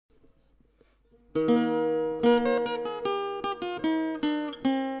Come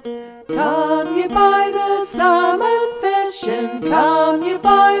you by the salmon fishing, come you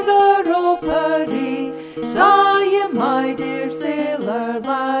by the ropery, saw you my dear sailor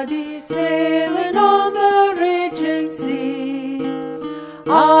laddie sailing on the raging sea.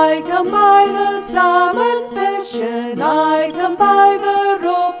 I come by the salmon fishing, I come by the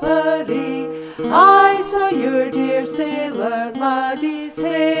ropery, I saw your dear sailor laddie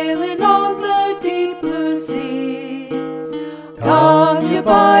sailing on the deep blue sea. Come you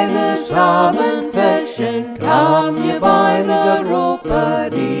by the salmon fishing, come you by the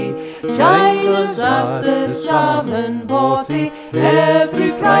ropery, join us at the Salmon Bothy every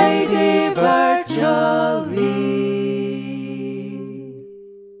Friday virtually.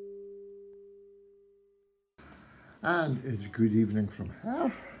 And it's good evening from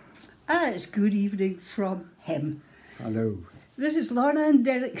her. And it's good evening from him. Hello. This is Lorna and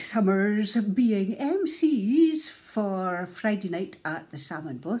Derek Summers being MCs for Friday night at the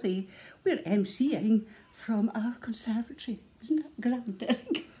Salmon Bothy. We're MCing from our conservatory. Isn't that grand,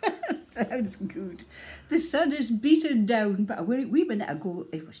 Derek? Sounds good. The sun is beaten down, but a wee minute ago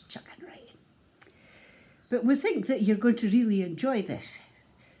it was chucking rain. But we think that you're going to really enjoy this.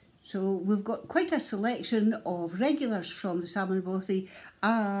 So we've got quite a selection of regulars from the Salmon Bothy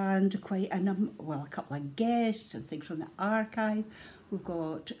and quite a couple of guests and things from the archive. We've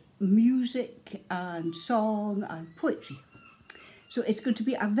got music and song and poetry. So it's going to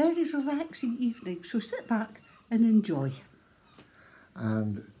be a very relaxing evening. So sit back and enjoy.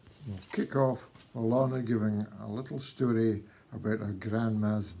 And we'll kick off with Lorna giving a little story about her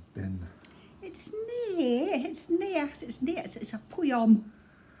grandma's bin. It's a poem.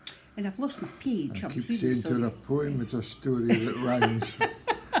 And I've lost my page. I keep saying to her, a poem is a story that rhymes.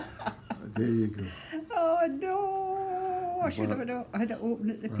 There you go. Oh no! I should have had to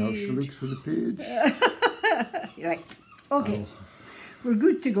open at the page. She looks for the page. Right. Okay. We're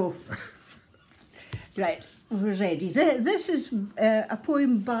good to go. Right. We're ready. This is a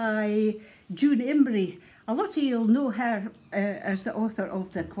poem by June Imbrie. A lot of you'll know her as the author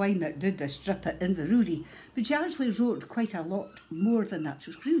of The Quine That Did the Strip at Inverurie, but she actually wrote quite a lot more than that. She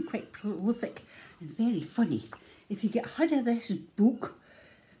was really quite prolific and very funny. If you get hold of this book,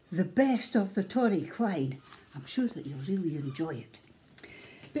 The Best of the Tory Quine, I'm sure that you'll really enjoy it.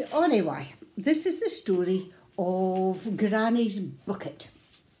 But anyway, this is the story of Granny's Bucket.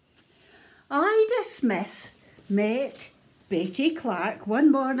 Ida Smith met Betty Clark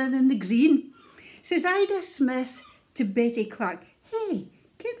one morning in the green. Says Ida Smith to Betty Clark, "Hey,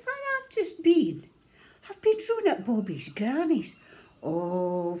 can where I've just been? I've been round at Bobby's granny's.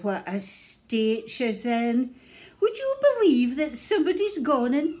 Oh, what a state she's in. Would you believe that somebody's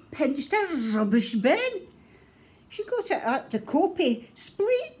gone and pinched a rubbish bin? She got it at the copy,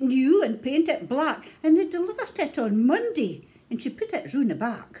 split new and painted black, and they delivered it on Monday, and she put it round the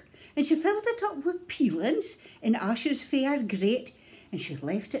back, and she filled it up with peelings in ashes fair great, and she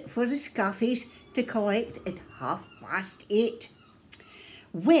left it for the scaffies to collect at 8:30.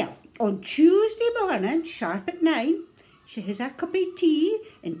 Well, on Tuesday morning, sharp at 9, she has her cup of tea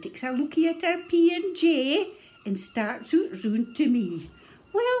and takes a lookie at her P&J and starts out round to me.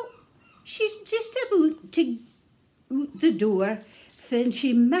 Well, she's just about to out the door when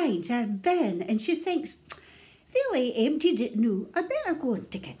she minds her bin and she thinks, they'll hae emptied it now, I better go and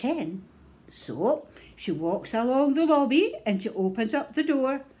take it in. So she walks along the lobby and she opens up the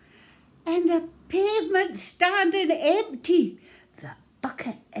door and the pavement's standing empty. The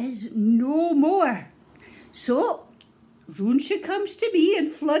bucket is no more. So round she comes to me and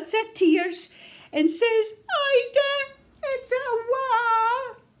floods her tears and says, Ida, it's a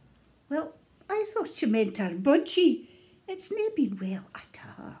wa. Well, I thought she meant her budgie. It's nae been well at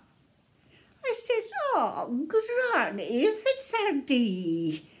her. I says, oh, Granny, if it's her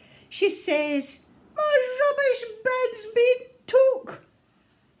day. She says, my rubbish bin's been took.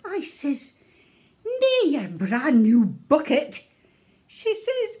 I says, nae your brand new bucket. She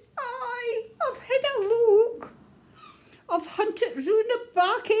says, aye, I've had a look. I've hunted round the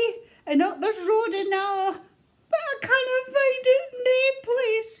backy and up the road and all, but I can't find it nae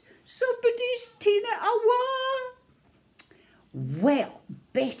place. Somebody's ta'en it awa. Well,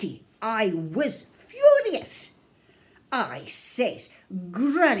 Betty, I was furious. I says,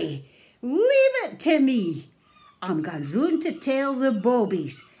 Granny, leave it to me. I'm going round to tell the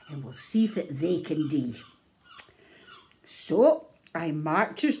bobbies and we'll see what they can do. So I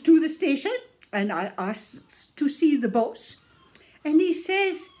marches to the station and I asks to see the boss. And he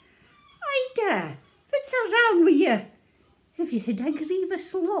says, Ida, what's wrong with you? Have you had a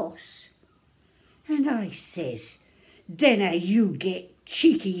grievous loss? And I says, dinna you get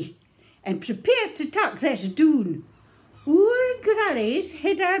cheeky. and prepare to tuck this doon. Our grannies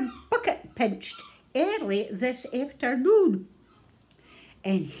had our bucket pinched early this afternoon.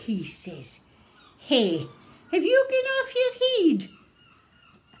 And he says, hey, have you gone off your head?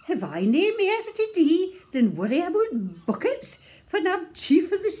 Have I nae more to do than worry about buckets when I'm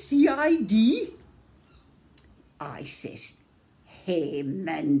chief of the CID? I says, hey,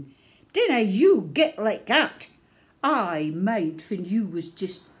 man, dinna you get like that. I mind when you was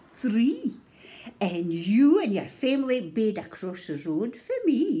just 3, and you and your family bed across the road for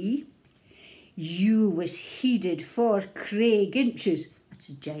me. You was heeded for Craig Inches, that's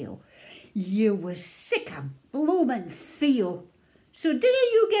a jail. You was sick of bloomin' feel. So dinna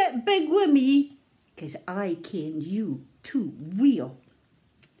you get big with me, 'cause I ken you too weel.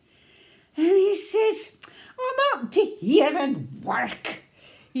 And he says, I'm up to here and work,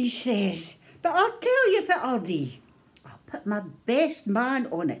 he says, but I'll tell you what I'll do. I'll put my best man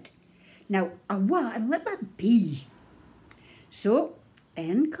on it. Now, I want and let me be. So,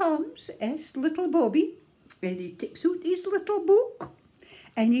 in comes this little Bobby, and he takes out his little book,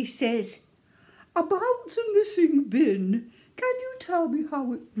 and he says, about the missing bin, can you tell me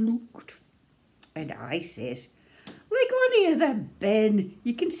how it looked? And I says, like any other bin,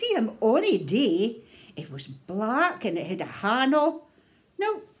 you can see him ony day. It was black and it had a handle.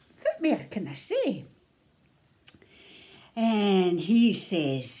 Now, what more can I say? And he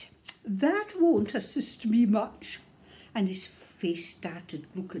says, that won't assist me much. And his face started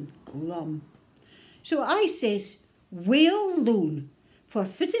looking glum. So I says, well, loan, for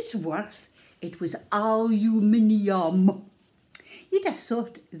what it's worth, it was aluminium. You'd have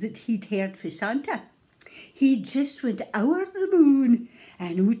thought that he'd heard for Santa. He just went o'er the moon,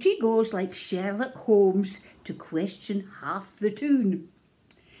 and out he goes like Sherlock Holmes to question half the tune.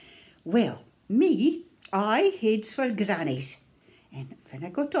 Well, me, I heads for Granny's, and when I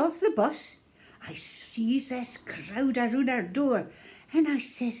got off the bus, I sees this crowd around our door, and I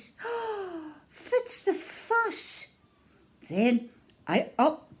says, oh, what's the fuss? Then I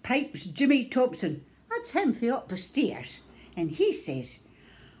up pipes Jimmy Thompson, that's him for up the stairs, and he says,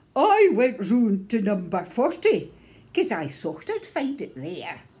 I went round to number 40, 'cause I thought I'd find it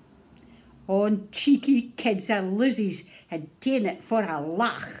there. On cheeky kids and Lizzie's had ta'en it for a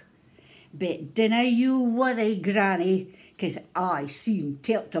lach. But dinna you worry, Granny, 'cause I seen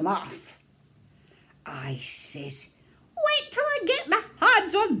tilt them off. I says, wait till I get my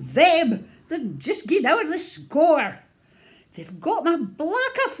hands on them. They've just gone out of the score. They've got my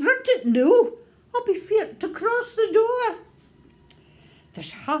black affronted now. I'll be feared to cross the door.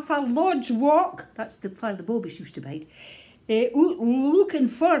 There's half a lodge walk, that's the where the Bobbies used to bide, out looking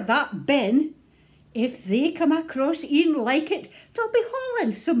for that bin. If they come across een like it, they'll be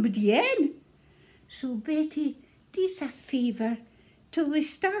hauling somebody in. So Betty, do's a favour, till they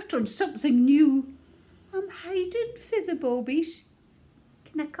start on something new. I'm hiding for the Bobbies.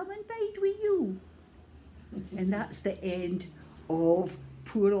 Can I come and bide with you? And that's the end of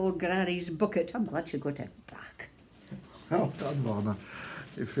poor old Granny's bucket. I'm glad she got it back. Well done, Lorna.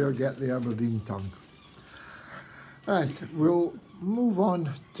 You fair get the Aberdeen tongue. Right, we'll move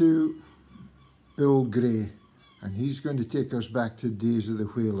on to Bill Gray, and he's going to take us back to days of the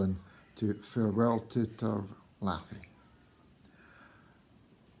whaling, to Farewell to Turlathi.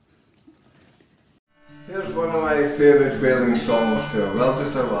 Here's one of my favourite whaling songs, Farewell to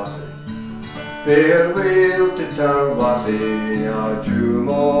Turlathi. Farewell to Turlathi, our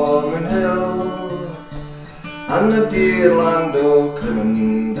Jumorman Hill, and the dear land of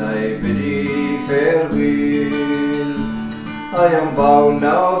Crimond, I bid ye farewell. I am bound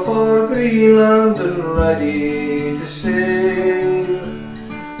now for Greenland and ready to sail,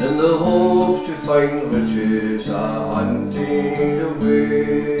 in the hope to find riches a-hunting the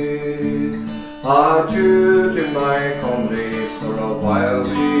way. Adieu to my comrades, for a while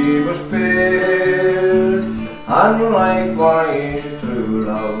we were spared, and likewise to true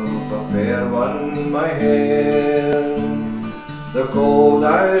love, a fair one my hair. The cold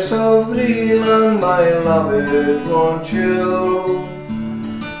ice of Greenland my loved won't chill,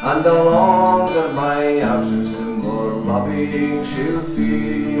 and the longer my absence the more loving she'll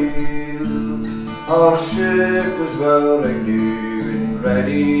feel. Our ship was well rigged and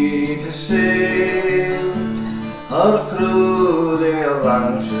ready to sail, our crew they are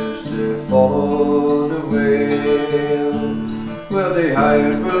anxious to follow the whale, where the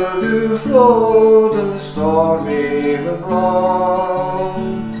highs will do float and the stormy will blow,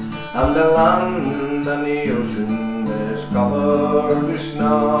 and the land and the ocean is covered with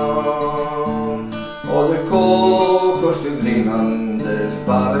snow. Oh, the cold coast of Greenland is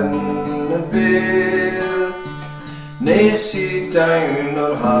barren and bare, Nae seed down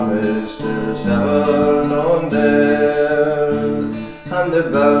or harvest is ever known there, and the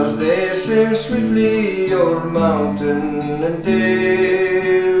birds they sing sweetly o'er mountain and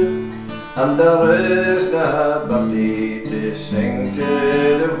dale, and there is na birdie to sing to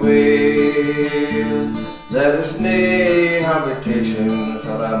the whale. There is nae habitation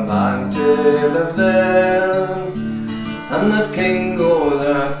for a man to live there, and the king o'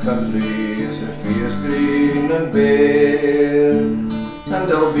 that country is a fierce green and bare, and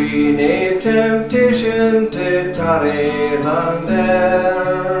there'll be nae temptation to tarry land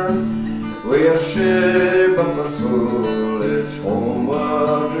there, where ship bumper full its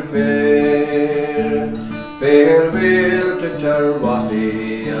homeward repair. Farewell to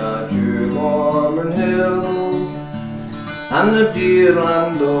Terwathy, adieu Ormond Hill, and the dear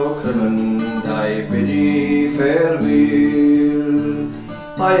land o' Crimmon, I bid ye farewell.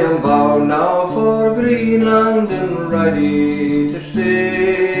 I am bound now for Greenland and ready to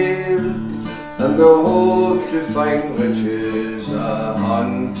sail, and go hope to find riches a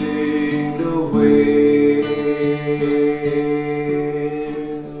hunting the whale.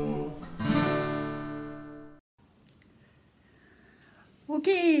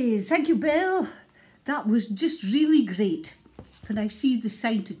 Okay, thank you, Bill. That was just really great. When I see the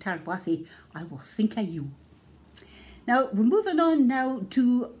sign to Tarwathy, I will think of you. Now, we're moving on now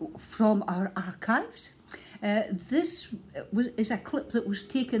from our archives. This is a clip that was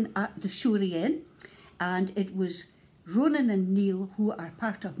taken at the Shory Inn, and it was Ronan and Neil, who are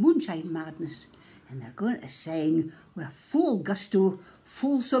part of Moonshine Madness, and they're going to sing with full gusto,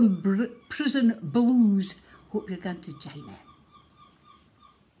 Folsom Prison Blues. Hope you're going to join in.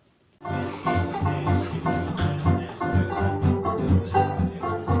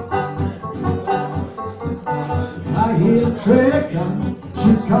 I hear the train come,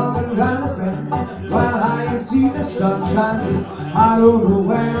 she's coming round the bend. While I ain't seen the sunshine since I don't know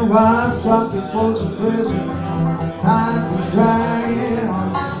when. While I'm stuck in Folsom Prison, time comes dragging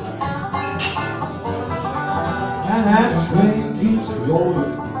on, and that train keeps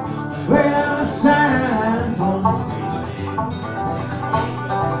rolling way down to San Antonio.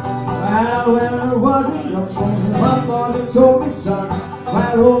 Well, when I was a young boy, my mother told me, son,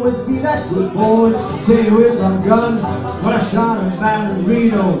 I'll always be that good boy and stay with my guns. When I shot a man in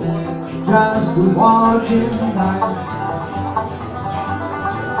Reno just to watch him die,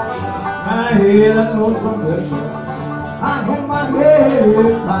 and I hear that lonesome whistle, I hang my head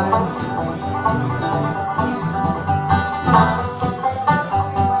and cry.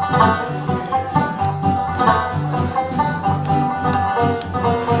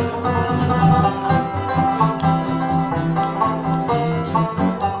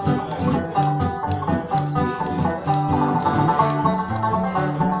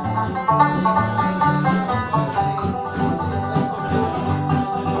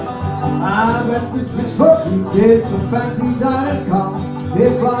 He did some fancy dining come. They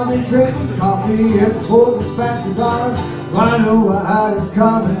brought me drinking coffee and smoking fancy cigars. I knew I had it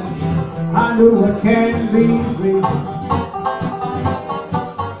coming, I knew I can't be free.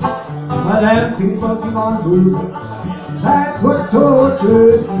 But them people keep on moving, that's what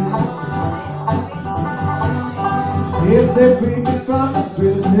tortures me. If they bring me from this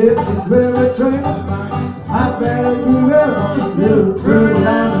prison, if they swear the train is mine, I better move it on a little further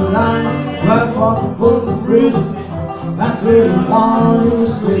down the line. Right off the Folsom Prison, that's where we want to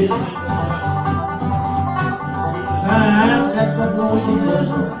see. And I check that lonesome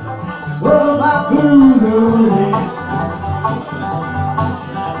whistle, well, my blues away.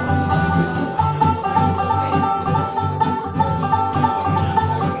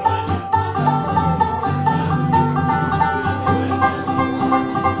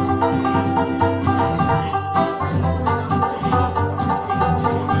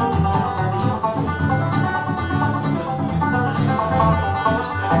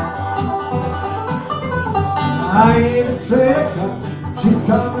 I ain't a trader cup, she's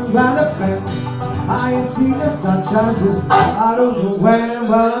coming round the bend. I ain't seen the sunshine since I don't know when.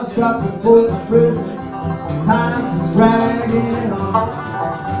 But I'm stuck in Folsom Prison, time keeps dragging on,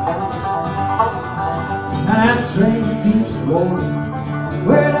 and that train keeps rolling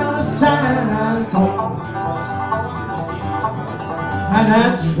way down to San Antonio. And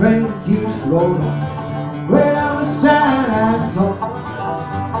that train keeps rolling way down to San Antonio.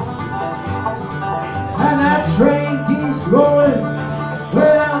 And that train keeps rolling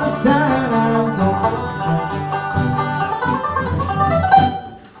way down to San Antonio.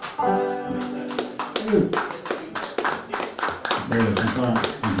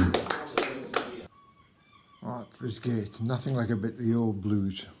 Oh, it was great. Nothing like a bit of the old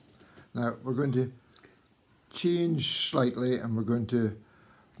blues. Now we're going to change slightly and we're going to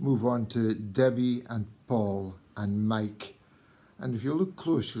move on to Debbie and Paul and Mike. And if you look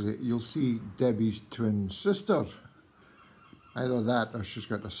closely, you'll see Debbie's twin sister. Either that or she's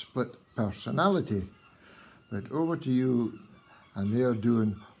got a split personality. But over to you, and they're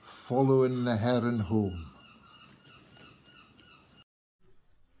doing Following the Heron Home.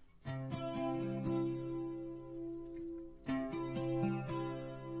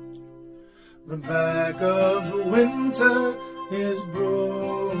 The back of the winter is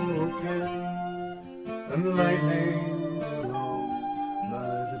broken, and lightning is low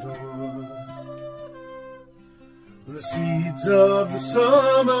by the door. The seeds of the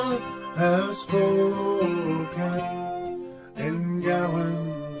summer have spoken in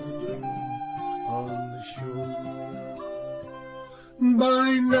gowns that bloom on the shore. By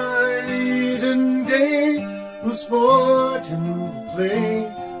night and day we'll sport and we'll play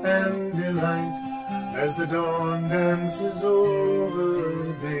and delight as the dawn dances over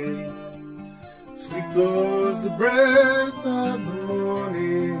the bay. Sleep blows the breath of the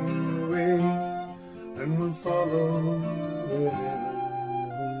morning away, and we'll follow the heron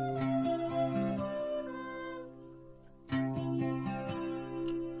home.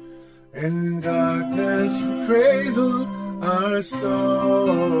 In darkness we cradled our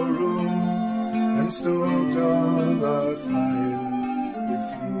sorrow and stoked all our fires.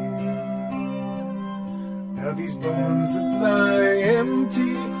 Now these bones that lie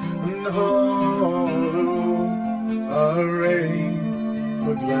empty and hollow are ready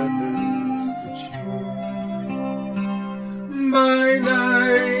for gladness to chew. By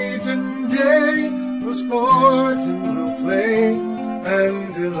night and day we'll sport and we'll play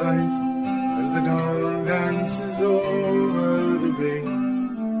and delight as the dawn dances over the bay.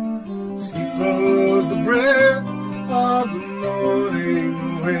 Sleep blows the breath of the morning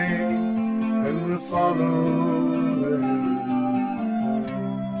away, and we'll follow the heron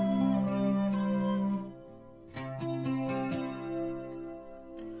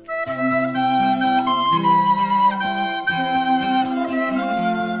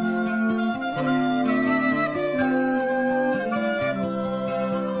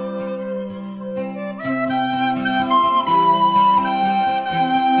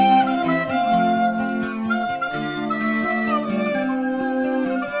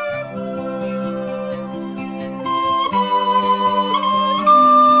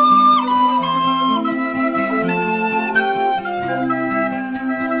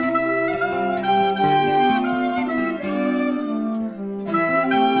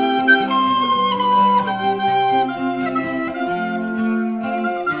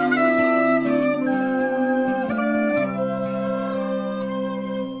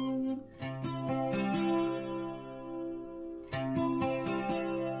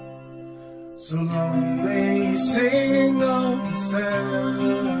So long may you sing of the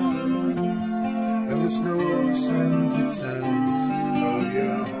salmon and the snow-scented sounds of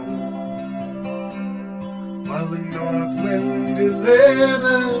your home, while the north wind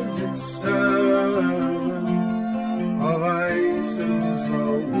delivers its sermon of ice and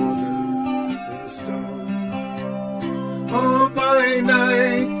salt water and stone. Oh, by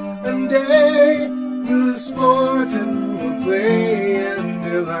night and day we'll sport and we'll play and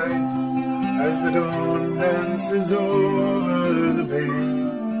delight as the dawn dances over the bay.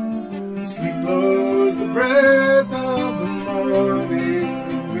 Sleep blows the breath of the morning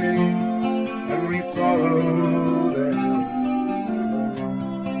away, and we follow them.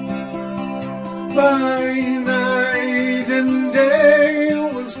 By night and day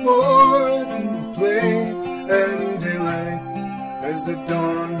we'll sport and play and delight as the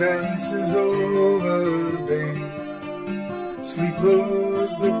dawn dances over the bay. Sleep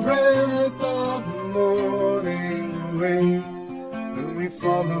blows the breath of the morning away, and we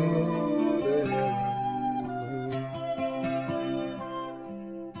follow the heron.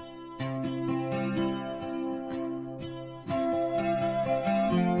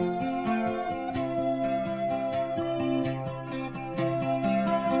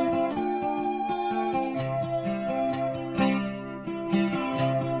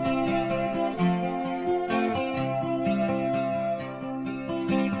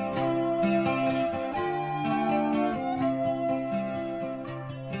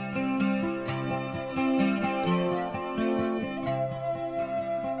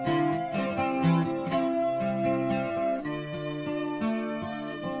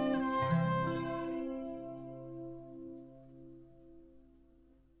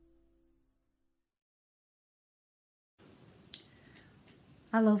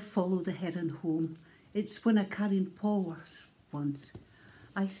 I love Follow the Heron Home. It's when I carried Paulworth once.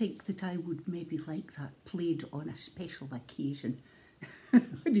 I think that I would maybe like that played on a special occasion.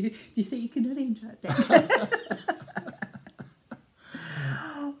 do you think you can arrange that, Dick?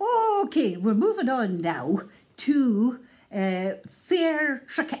 Okay, we're moving on now to Fair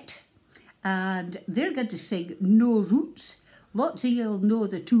Trickit. And they're going to sing No Roots. Lots of you'll know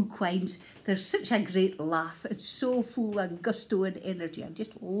the two quines. They're such a great laugh and so full of gusto and energy. I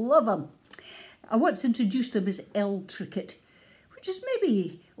just love them. I want to introduce them as L Trickit, which is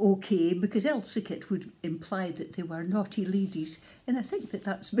maybe okay because L Trickit would imply that they were naughty ladies, and I think that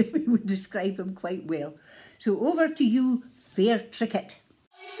that's maybe would describe them quite well. So over to you, Fair Trickit.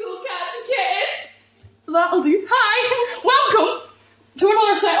 Cool cats and kittens. That'll do. Hi, welcome to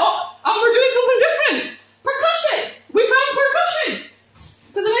another setup, and we're doing something different. Percussion. We found percussion.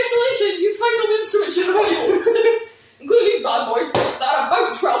 Because in isolation, you find all the instruments you're valuable to, including these bad boys that are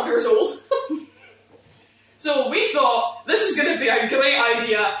about 12 years old. So we thought this is going to be a great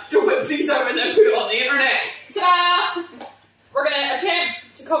idea to whip these out and then put it on the internet. Ta-da! We're going to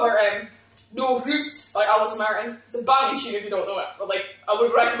attempt to cover No Roots by Alice Martin. It's a banging tune if you don't know it, but like I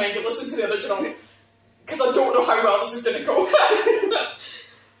would recommend you listen to the original because I don't know how well this is going to go.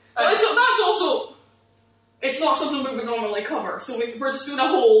 That's also, it's not something we would normally cover, so we're just doing a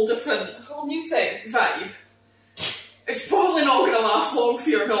whole new thing, vibe. It's probably not going to last long,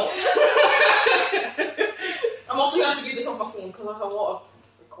 fear not. I'm also going to have to do this on my phone because I have a lot of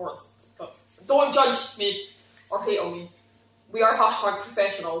records, but don't judge me or hate on me. We are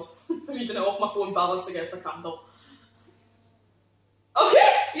 #professionals. Reading it off my phone balanced against a candle.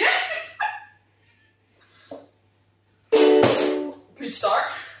 Okay, yeah. Good start.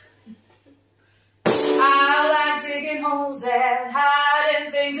 I like digging holes and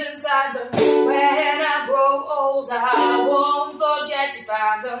hiding things inside them. When I grow old, I won't forget to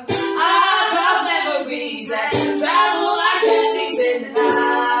find them. I've got memories that travel like gypsies in the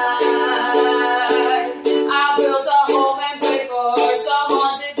night. I built a home and prayed for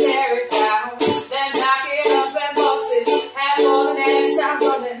someone to tear it down. Then pack it up in boxes and for the next time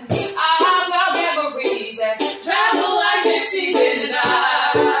coming. I've got memories that travel like gypsies in the night.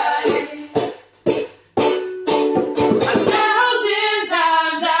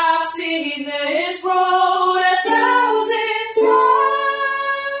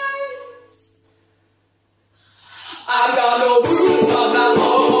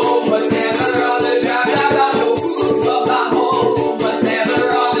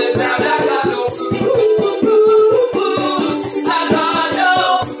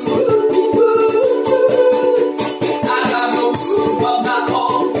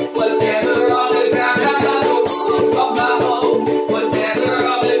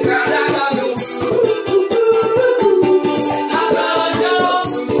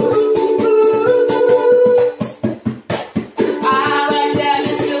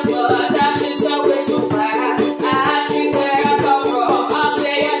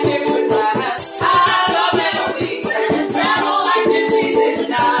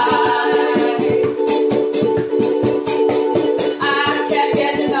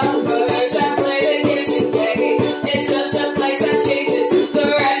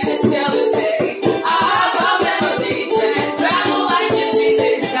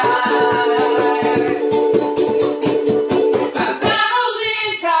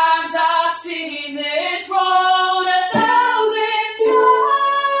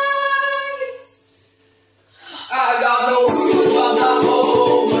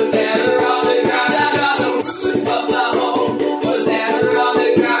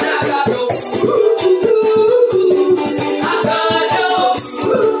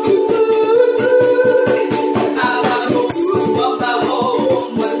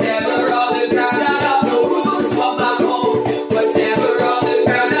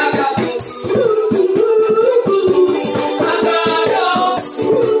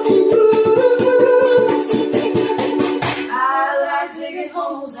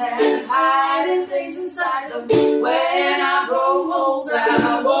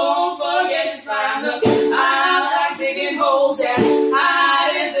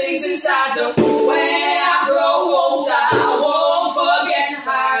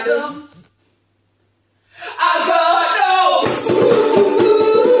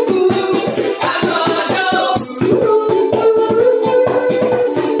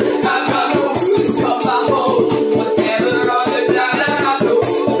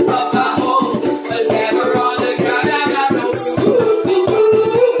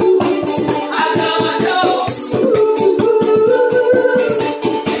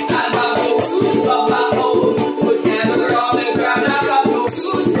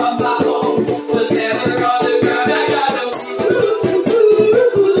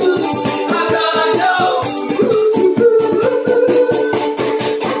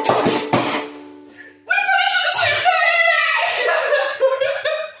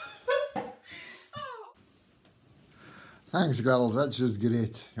 Thanks, girls. That's just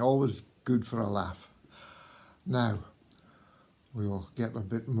great. Always good for a laugh. Now, we'll get a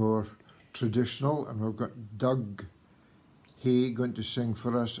bit more traditional, and we've got Doug Hay going to sing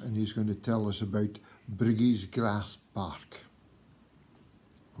for us, and he's going to tell us about Briggy's Grass Park.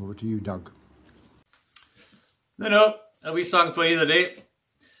 Over to you, Doug. No, a wee song for you today.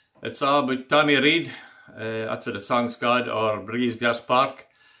 It's all about Tommy Reid. That's what the song's called, or Briggy's Grass Park.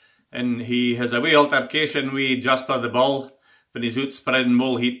 And he has a wee altercation with Jasper the Bull when he's out spreading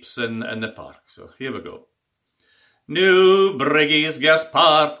mole heaps in the park. So here we go. New Briggy's Grass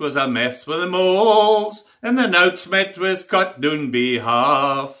Park was a mess with the moles, and the noutsmet was cut down by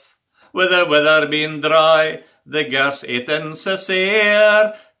half. With the weather being dry, the grass eaten so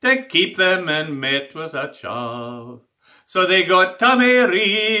sere, to keep them in met was a chaff. So they got Tommy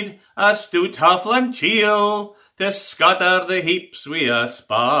Reid, a stout halfland chiel, to scatter the heaps wi' a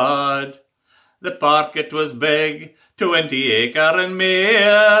spade. The park it was big, 20 acre and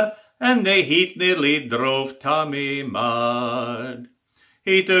mair, and the heat nearly drove Tommy mad.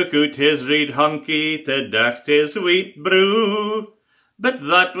 He took out his reed hunky to dacht his wheat brew, but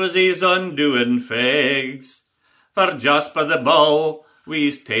that was his undoing fegs. For Jasper the Bull, wi'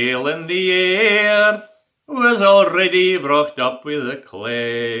 his tail in the air, was already brocht up with the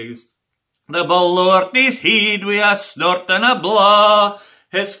clegs. The bull lowered his head wi' a snort and a blaw,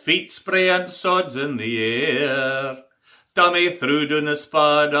 his feet spraying sods in the air. Tommy threw down the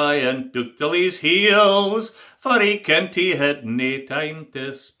spade and took till his heels, for he kent he had nae time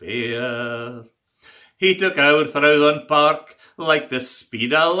to spare. He took our through park like the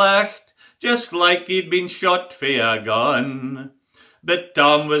speed of licht, just like he'd been shot fae a gun. But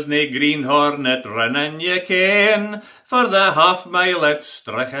Tom was nae greenhorn at running, ye ken, for the half-mile at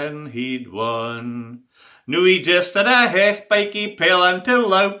Strichen he'd won. Noo he just had a hecht pikey pelin to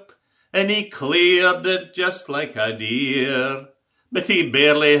loup, and he cleared it just like a deer. But he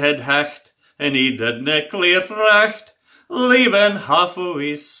barely had hecht, and he didna clear recht, leaving half o'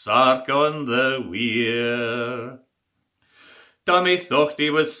 his sark on the weir. Tommy thought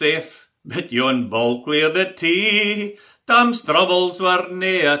he was safe, but yon bull cleared it too. Tom's troubles were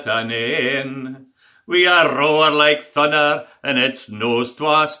nae at an end. Wi' a roar like thunder, and its nose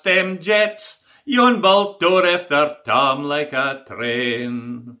twa stem jets, yon bull tore after Tom like a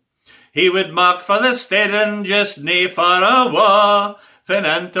train. He would mak for the steading just nae far awa, fin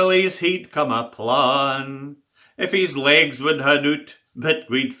until his he'd come a plan. If his legs would ha' doot, but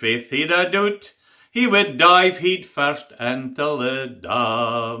we'd faith he'd a doot, he would dive he'd first into the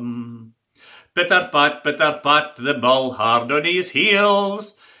dam. Pitter pat, the bull hard on his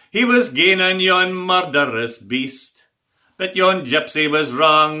heels, he was gaining yon murderous beast. But yon gypsy was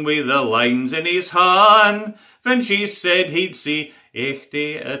wrong with the lines in his hand, when she said he'd see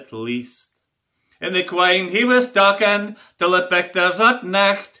 80 at least. In the quine he was talking till the pictures at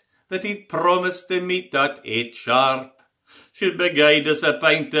night, that he'd promised to meet at 8 sharp. She'd be gey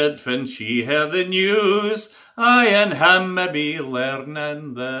disappointed when she heard the news, I and him maybe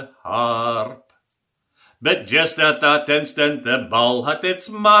learning the harp. But just at that instant the bull had its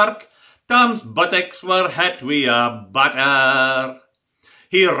mark, Tom's buttocks were hit wi' a batter.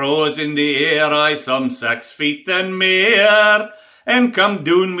 He rose in the air, some 6 feet and mair, and come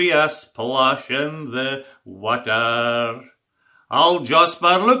down wi' a splash in the water. Old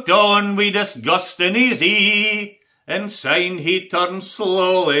Jasper looked on wi' disgust in his ee, and syne he turned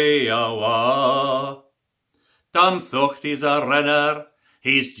slowly awa. Tom thought he's a runner,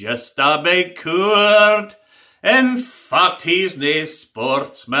 he's just a big coord, in fact he's nae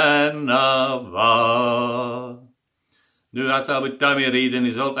sportsman ava. Now that's about Tommy Reid and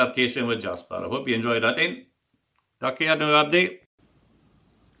his altercation with Jasper. I hope you enjoyed that, eh? Take care now, update.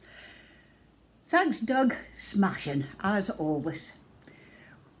 Thanks, Doug. Smashing, as always.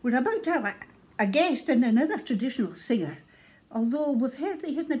 We're about to have a guest and another traditional singer. Although we've heard that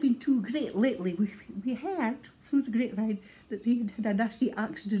he hasn't been too great lately, we heard through the grapevine that he had a nasty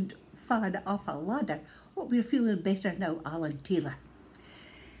accident falling off a ladder. Hope we're feeling better now, Allan Taylor.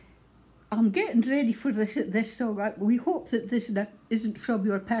 I'm getting ready for this song. We hope that this isn't from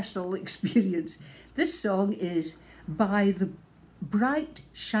your personal experience. This song is By the Bright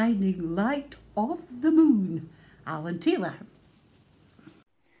Shining Light of the Moon, Allan Taylor.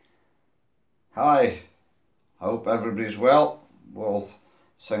 Hi, I hope everybody's well. We'll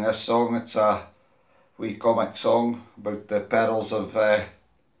sing this song. It's a wee comic song about the perils of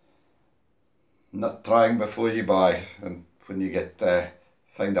not trying before you buy, and when you get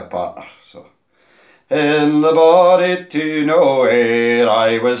find a partner. So, in the body to nowhere,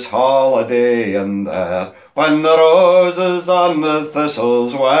 I was holidaying there, when the roses and the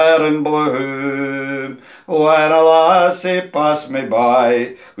thistles were in bloom, when a lassie passed me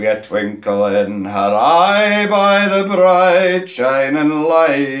by, wi' a twinkle in her eye, by the bright shining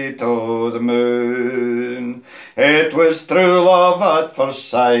light o' the moon. It was true love at first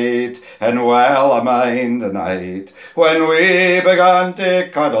sight, and well I mind the night, when we began to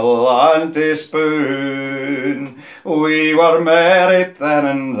cuddle and to spoon. We were married then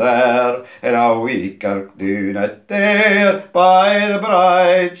and there, in a wee kirk doon at Dare, by the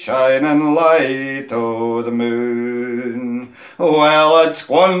bright shining light o' the moon. Well, I'd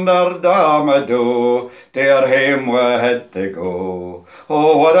squandered a my dough, dear hame we had to go.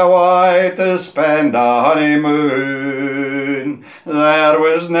 Oh, what a way to spend a honeymoon. There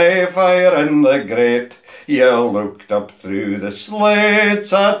was nae fire in the grate, you looked up through the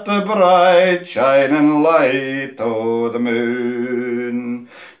slates at the bright shining light o' the moon.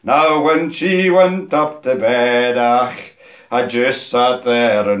 Now when she went up to bed, ach, I just sat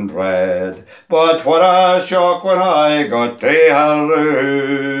there and read, but what a shock when I got to her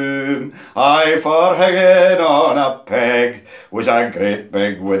room. I, for hanging on a peg, was a great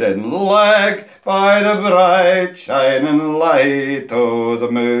big wooden leg, by the bright shining light o' the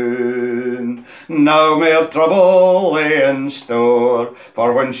moon. Now mere trouble lay in store,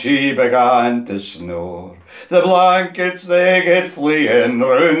 for when she began to snore, the blankets they get fleeing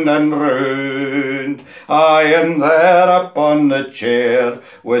round and round. Aye, and there upon the chair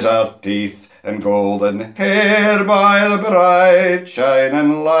was her teeth and golden hair, by the bright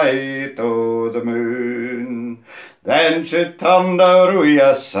shining light o' the moon. Then she turned out wi'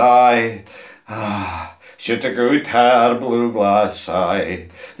 a sigh, she took out her blue glass eye.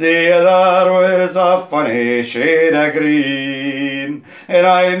 The other was a funny shade of green, and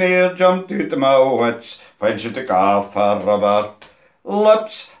I near jumped out my wits when she took off her rubber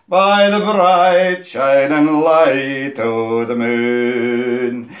lips, by the bright shining light o' the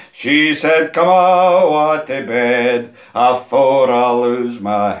moon. She said, come awa to bed, afore I lose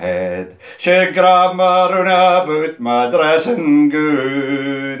my head. She grabbed me round about my dressing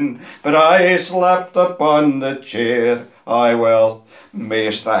gown, but I slept upon the chair. Aye, well,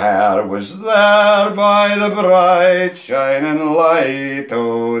 maist the hair was there, by the bright shining light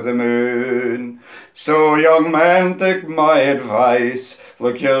o' the moon. So young men, take my advice,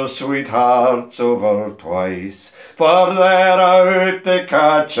 look your sweethearts over twice, for they're out to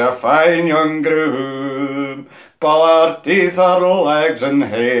catch a fine young groom. Pull her teeth, her legs and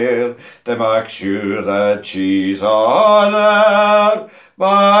hair, to make sure that she's all there,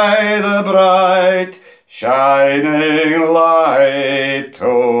 by the bright shining light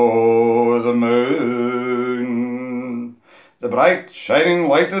o' the moon. The bright shining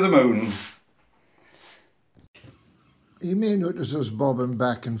light o' the moon. You may notice us bobbing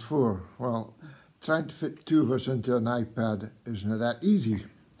back and forth. Well, trying to fit two of us into an iPad isn't that easy,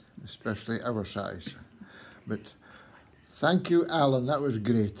 especially our size. But thank you, Allan, that was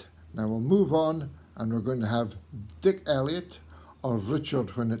great. Now we'll move on, and we're going to have Dick Elliott, or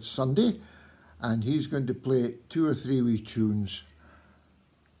Richard when it's Sunday, and he's going to play 2 or 3 wee tunes.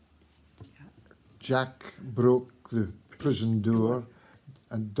 Jack Broke the Prison Door,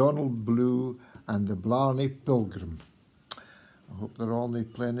 and Donald Blue, and the Blarney Pilgrim. I hope they're all nae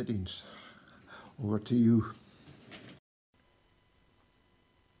playing at Eanes. Over to you.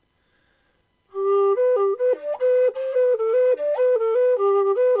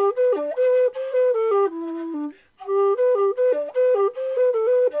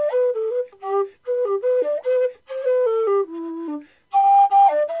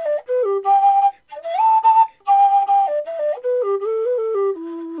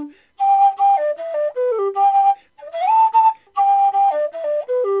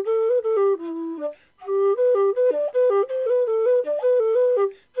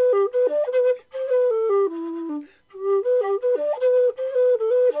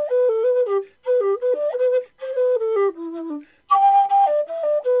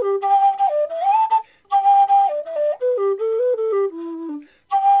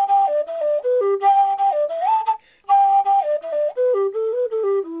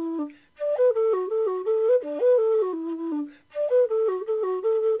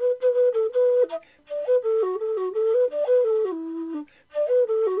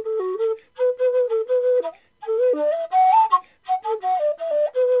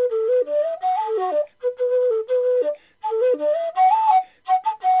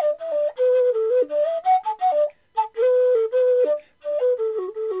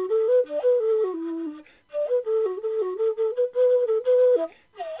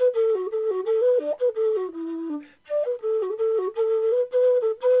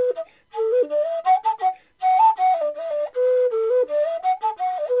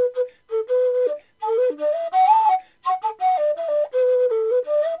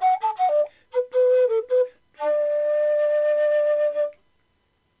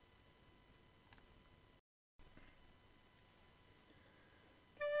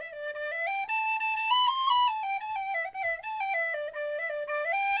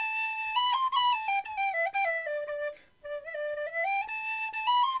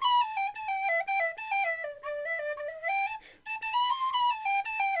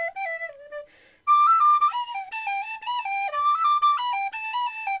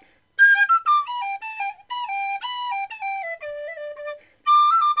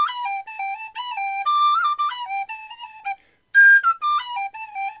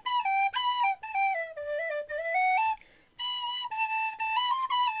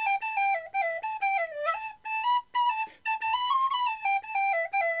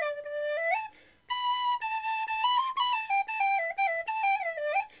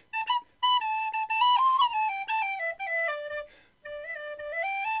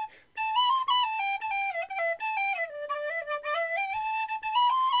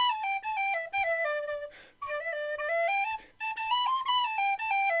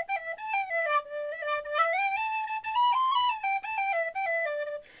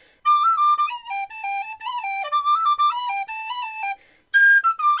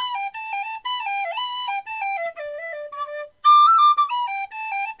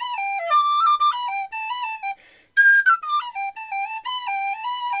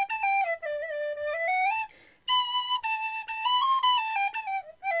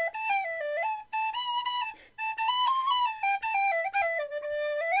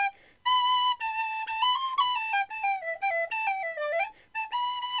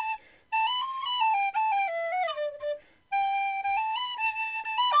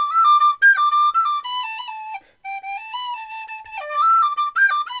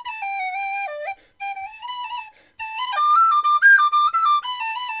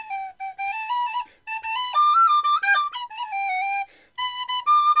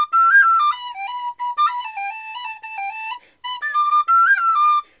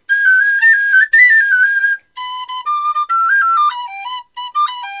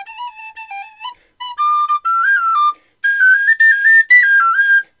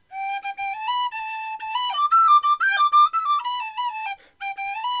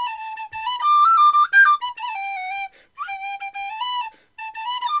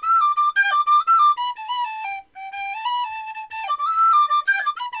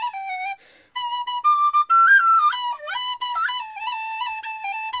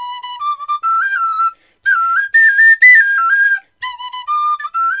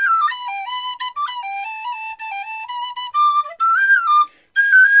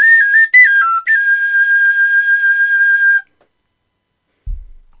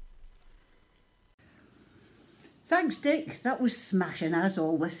 Thanks, Dick. That was smashing, as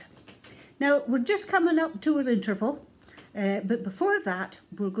always. Now, we're just coming up to an interval, but before that,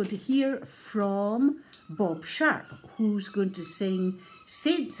 we're going to hear from Bob Sharp, who's going to sing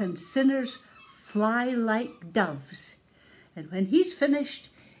Saints and Sinners Fly Like Doves. And when he's finished,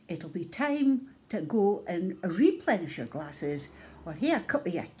 it'll be time to go and replenish your glasses or have a cup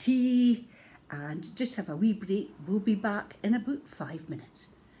of your tea and just have a wee break. We'll be back in about 5 minutes.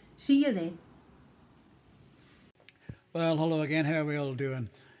 See you then. Well, hello again. How are we all doing?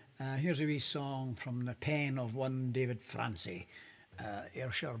 Here's a wee song from the pen of one David Francie,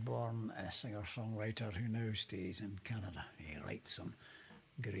 Ayrshire-born singer-songwriter who now stays in Canada. He writes some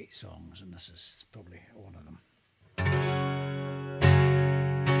great songs, and this is probably one of them.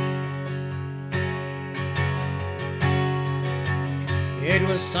 It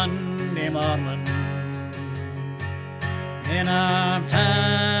was Sunday morning in our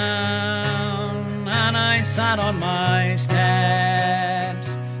town, and I sat on my steps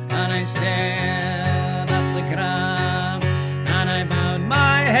and I stared at the crowd, and I bowed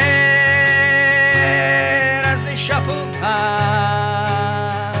my head as they shuffled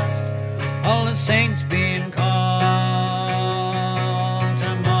past, all the saints being called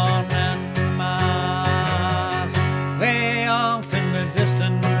to morning mass. Way off in the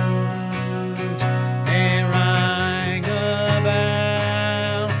distance they rang a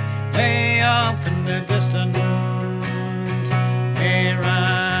bell, way off in the distance they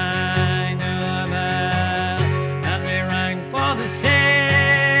rang a bell, and they rang for the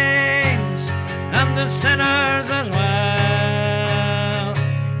saints and the sinners as well.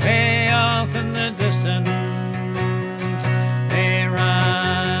 Way off in the distance they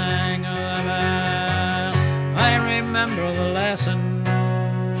rang a bell. I remember the lesson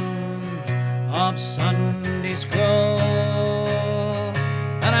of Sunday school,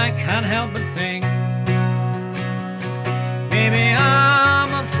 and I can't help but think maybe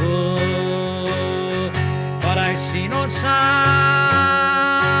I'm a fool, but I see no sign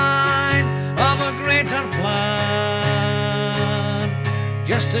of a greater plan,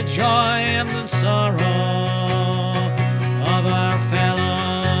 just the joy and the sorrow of our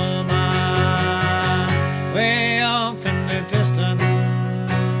fellow man. Way off in the distance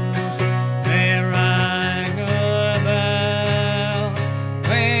they rang a bell,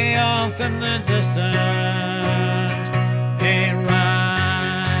 way off in the distance they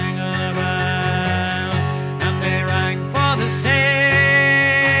rang a bell, and they rang for the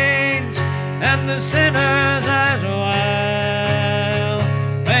saints and the sinners as well.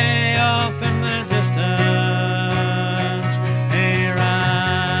 Way off in the distance they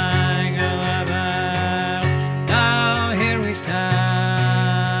rang a bell. Now here we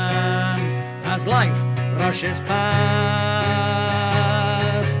stand as life rushes past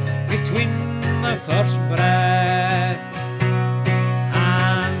between the first breath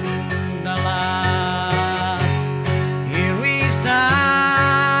and the last. Here we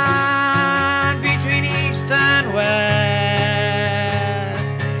stand between east and west.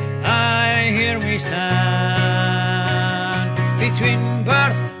 Aye, here we stand between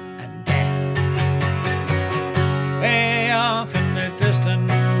birth and death. Way off in the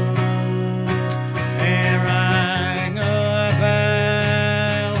distance they rang a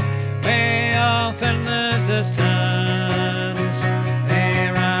bell, way off in the distance they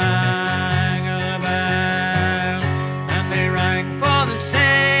rang a bell, and they rang for the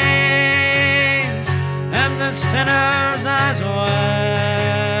saints and the sinners as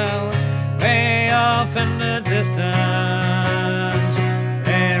well. Way off in the distance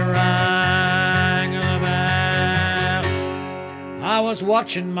they rang a bell. I was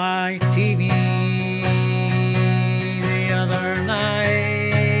watching my TV the other night.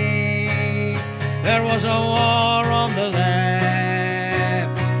 There was a war on the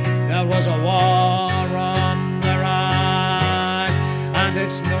left, there was a war on the right, and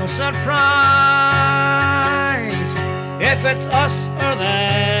it's no surprise if it's us or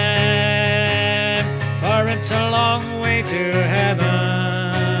them, for it's a long way to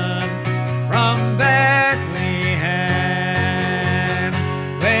heaven from Bethlehem.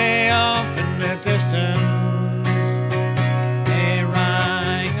 Way off in the distance they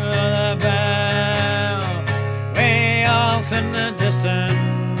rang a bell, way off in the distance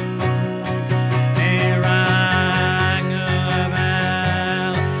they rang a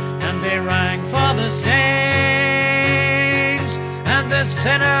bell, and they rang for the saints and the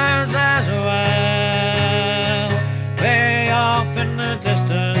sinners as well. Way off in the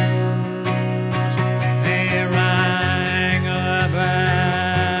distance they rang a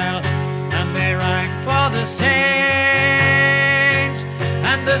bell, and they rang for the saints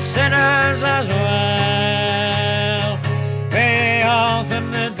and the sinners as well.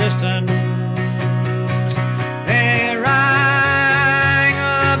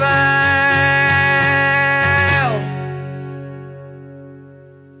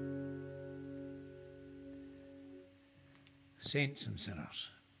 Saints and Sinners.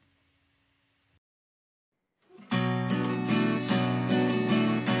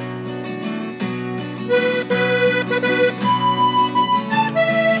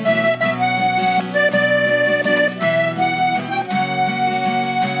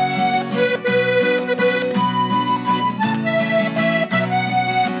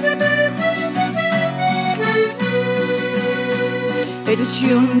 Fiddle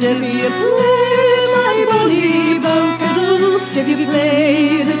tune, if you play my bonny bow fiddle, if you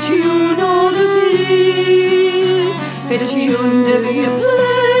play the tune o'er the sea. Fiddle tune, if you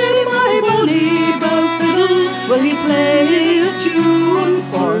play my bonny bow fiddle, will you play a tune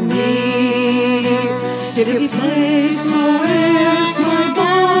for me? If you play so airs my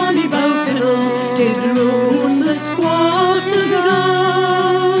bonny bow fiddle, to drone the squawk the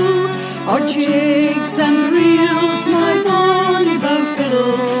gow, or jigs and reels my bonny bow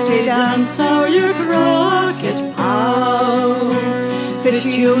fiddle, to dance o'er your crocket pow. Fiddle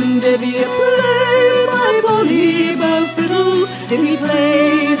tuned if you play my bonny bow fiddle, if you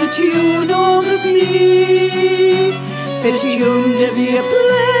play the tune o'er the sea. Fiddle tuned if you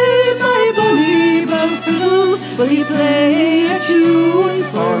play my bonny bow fiddle, will you play a tune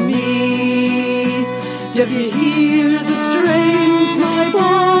for me? If you hear the strains, my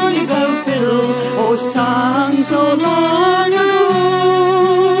bonny bow fiddle, oh songs of long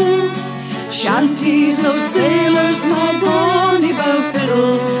ago, shanties of sailors, my bonny bow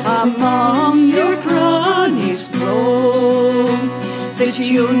fiddle, among your cronies flow. Fiddle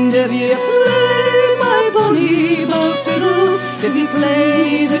tuned if you play my bonny bow fiddle, if you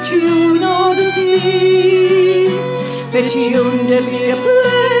play the tune of the sea. Fiddle tuned if you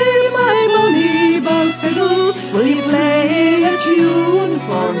play my bonny bow fiddle, will you play a tune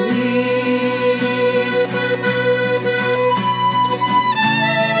for me?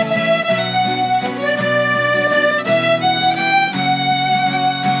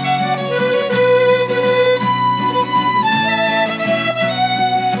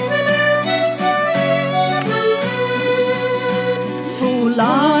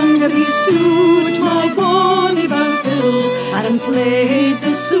 Long have you sued my bonny bow fiddle, and played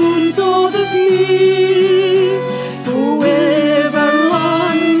the soons o' the sea. However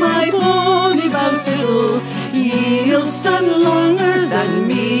long my bonny bow fiddle, ye'll stand longer than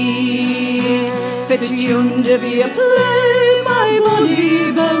me. Fiddle tuned if you play my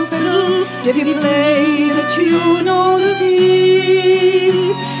bonny bow fiddle, if you play the tune o' the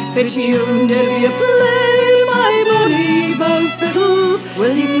sea. Fiddle tuned if you play my bonny bow fiddle,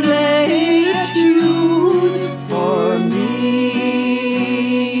 will you play a tune for me?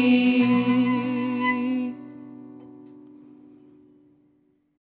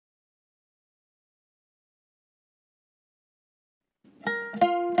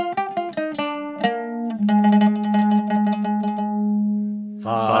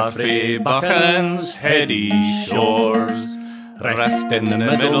 Far frae Buchan's heady shores, recht in the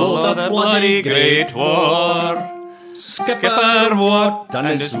middle of the bloody Great War, Skipper Watt and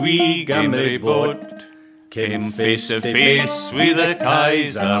his wee gimmery boat came face to face with the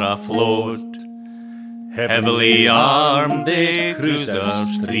Kaiser afloat. Heavily armed they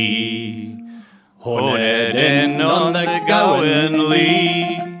cruisers three, honed in on the gowan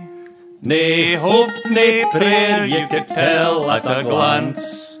lee. Nae hope, nae prayer you could tell at a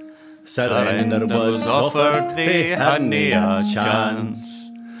glance, surrender was offered, they had nae a chance.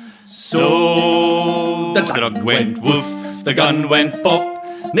 So the drug went woof, the gun went pop,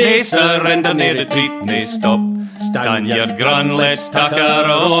 nae surrender, nae retreat, nae stop. Stand your ground, let's tack her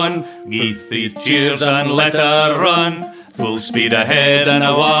on, gie 3 cheers and let her run. Full speed ahead and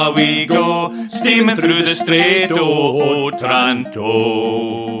awa we go, steaming through the Strait o'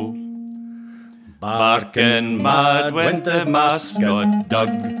 Otranto. Barking mad went the mascot dug,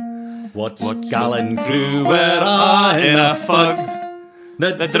 what's gallant crew were a in a fug.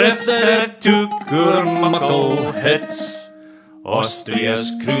 The drifter took her muckle hits,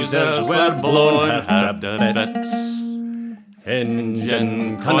 Austria's cruisers were blown her to bits.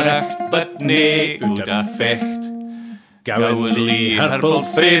 Engine connacht but nae out a fecht, Gowley hurtled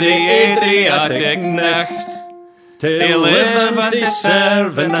frae the Adriatic nacht, to live and to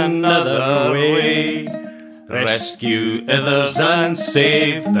serve in another way, rescue others and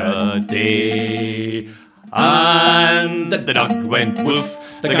save the day. And the dog went woof,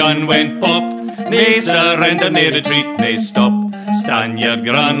 the gun went pop, nae surrender, nae retreat, nae stop. Stand your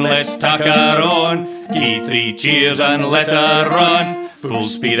ground, let's tack her on, gie 3 cheers and let her run. Full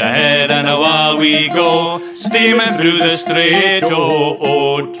speed ahead and awa we go, steaming through the Strait o'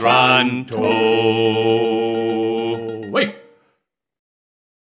 Otranto. Wait!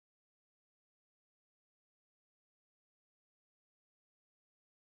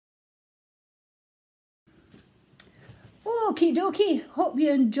 Okie dokie, hope you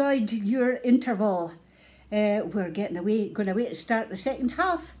enjoyed your interval. We're going away to start the second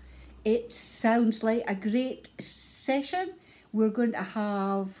half. It sounds like a great session. We're going to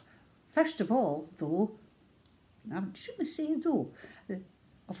have, first of all, though, I shouldn't say though,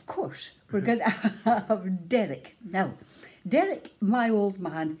 of course, we're going to have Derek. Now, Derek, my old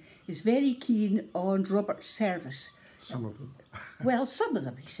man, is very keen on Robert's service. Some of them. Well, some of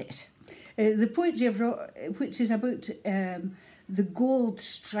them, he says. The poetry of which is about the gold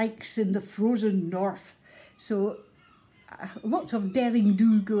strikes in the frozen north. So lots of daring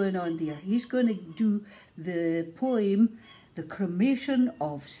do going on there. He's going to do the poem, The Cremation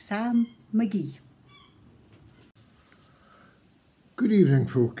of Sam McGee. Good evening,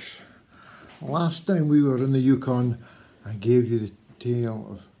 folks. Last time we were in the Yukon, I gave you the tale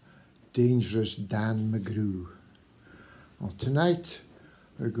of dangerous Dan McGrew. Well, tonight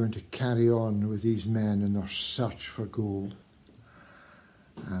we're going to carry on with these men in their search for gold.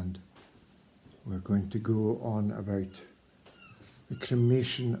 And we're going to go on about the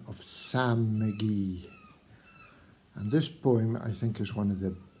cremation of Sam McGee. And this poem, I think, is one of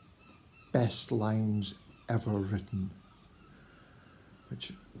the best lines ever written,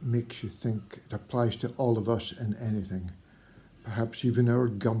 which makes you think it applies to all of us in anything, perhaps even our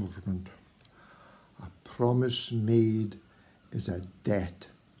government. A promise made is a debt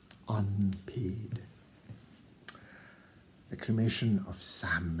unpaid. The cremation of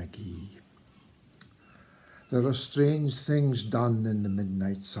Sam McGee. There are strange things done in the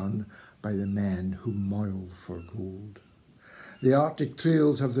midnight sun by the men who moil for gold. The Arctic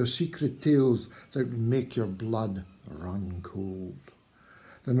trails have their secret tales that would make your blood run cold.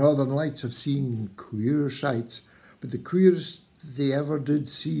 The Northern Lights have seen queer sights, but the queerest they ever did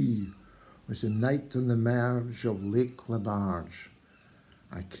see was the night on the marge of Lake Labarge.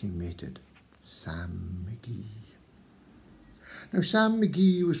 I cremated Sam McGee. Now, Sam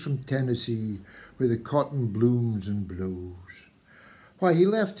McGee was from Tennessee, where the cotton blooms and blows. Why he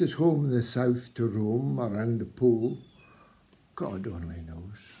left his home in the south to roam around the pole, God only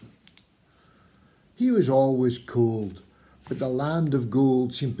knows. He was always cold, but the land of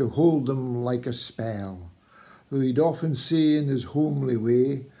gold seemed to hold him like a spell, though he'd often say in his homely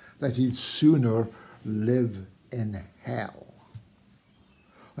way that he'd sooner live in hell.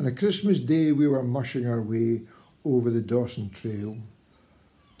 On a Christmas day we were mushing our way over the Dawson Trail.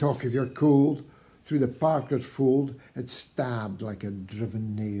 Talk if you're cold, through the Parker's fold it stabbed like a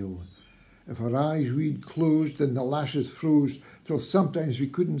driven nail. If our eyes we'd closed and the lashes froze till sometimes we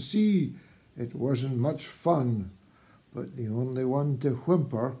couldn't see, it wasn't much fun, but the only one to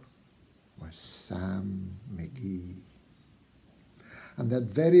whimper was Sam McGee. And that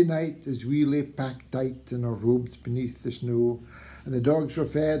very night, as we lay packed tight in our robes beneath the snow, and the dogs were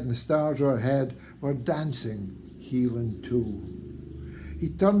fed and the stars overhead were dancing heel and toe, he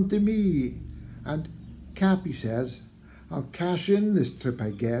turned to me and, Cap, he says, I'll cash in this trip,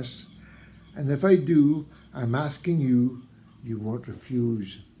 I guess, and if I do, I'm asking you, you won't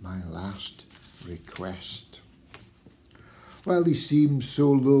refuse my last request. Well, he seemed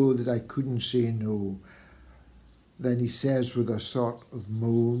so low that I couldn't say no. Then he says with a sort of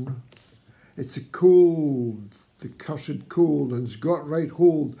moan, it's a cold, the cursed cold, and's got right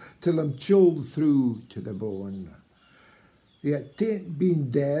hold till I'm chilled through to the bone. Yet 'tain't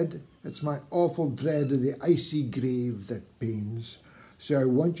been dead, it's my awful dread of the icy grave that pains. So I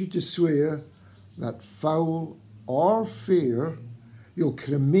want you to swear that foul or fair, you'll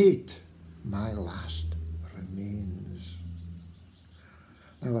cremate my last remains.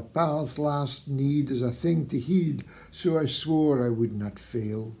 Now a pal's last need is a thing to heed, so I swore I would not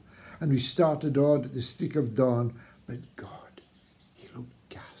fail. And we started on at the streak of dawn, but God, he looked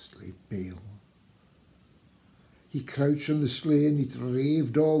ghastly pale. He crouched on the sleigh and he'd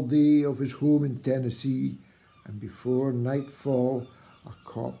raved all day of his home in Tennessee, and before nightfall a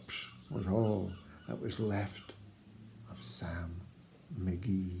corpse was all that was left of Sam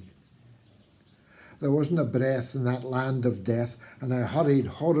McGee. There wasn't a breath in that land of death, and I hurried,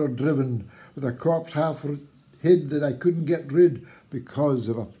 horror-driven, with a corpse half hid that I couldn't get rid because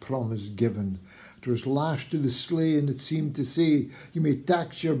of a promise given. It was lashed to the sleigh, and it seemed to say, you may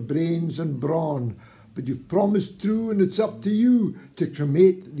tax your brains and brawn, but you've promised true, and it's up to you to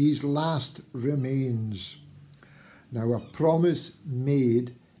cremate these last remains. Now a promise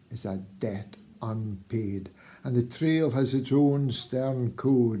made is a debt unpaid, and the trail has its own stern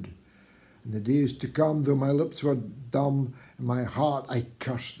code. In the days to come, though my lips were dumb, in my heart I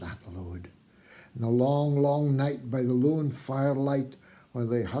cursed that load. In the long, long night by the lone firelight, while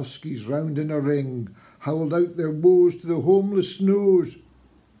the huskies round in a ring howled out their woes to the homeless snows,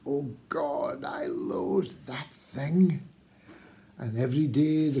 oh God, I loathed that thing. And every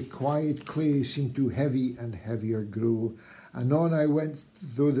day the quiet clay seemed to heavy and heavier grow, and on I went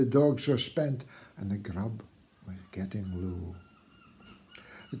though the dogs were spent and the grub was getting low.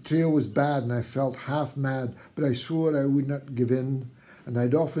 The trail was bad and I felt half mad, but I swore I would not give in, and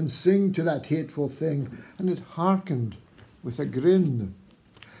I'd often sing to that hateful thing, and it hearkened with a grin,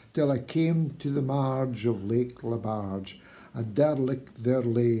 till I came to the marge of Lake Labarge. A derelict there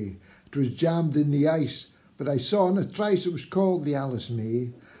lay. It was jammed in the ice, but I saw in a trice it was called the Alice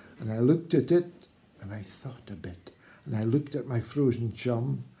May, and I looked at it, and I thought a bit, and I looked at my frozen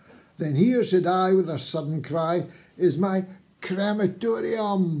chum. Then here, said I, with a sudden cry, is my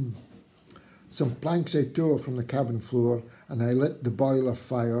crematorium. Some planks I tore from the cabin floor, and I lit the boiler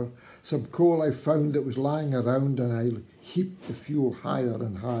fire. Some coal I found that was lying around, and I heaped the fuel higher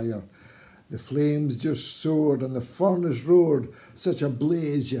and higher. The flames just soared, and the furnace roared, such a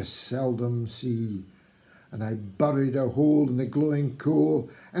blaze you seldom see. And I buried a hole in the glowing coal,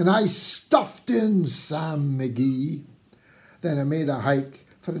 and I stuffed in Sam McGee. Then I made a hike,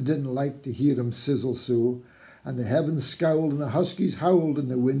 for I didn't like to hear him sizzle so, and the heavens scowled, and the huskies howled,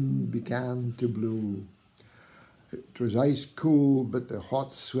 and the wind began to blow. It was ice cold, but the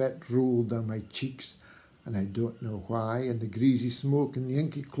hot sweat rolled down my cheeks, and I don't know why, and the greasy smoke and the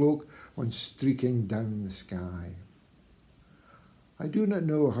inky cloak went streaking down the sky. I do not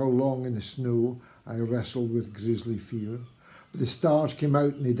know how long in the snow I wrestled with grisly fear, but the stars came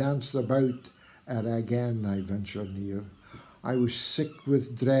out and they danced about ere again I ventured near. I was sick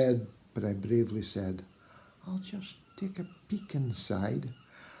with dread, but I bravely said, I'll just take a peek inside.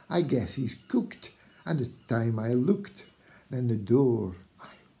 I guess he's cooked, and it's time I looked. Then the door I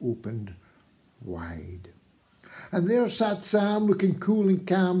opened wide. And there sat Sam, looking cool and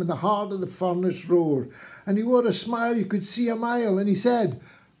calm in the heart of the furnace roar. And he wore a smile you could see a mile, and he said,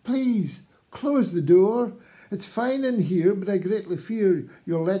 Please, close the door. It's fine in here, but I greatly fear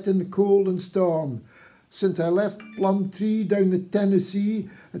you'll let in the cold and storm. Since I left Plumtree down the Tennessee,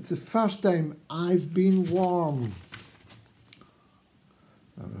 it's the first time I've been warm.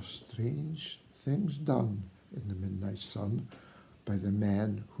 There are strange things done in the midnight sun by the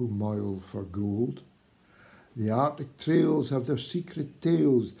men who moil for gold. The Arctic trails have their secret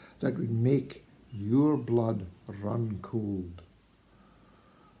tales that would make your blood run cold.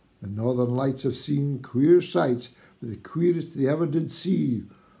 The Northern Lights have seen queer sights, but the queerest they ever did see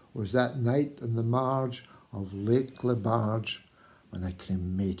was that night on the marge of Lake Labarge when I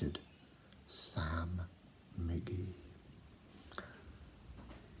cremated Sam McGee.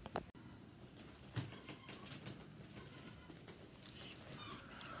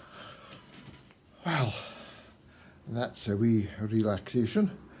 Well, that's a wee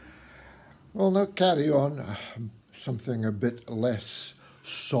relaxation. We'll now carry on something a bit less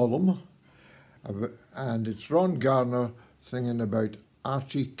solemn, and it's Ron Gardner singing about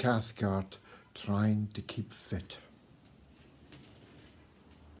Archie Cathcart trying to keep fit.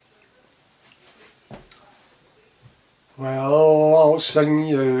 Well, I'll sing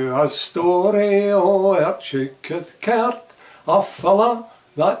you a story o' Archie Cathcart, a fella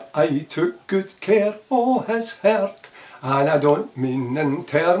that I took good care o' his heart, and I don't mean in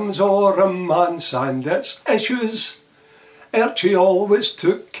terms o' romance and its issues. Archie always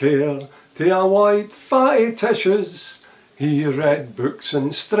took care to avoid fatty tissues. He read books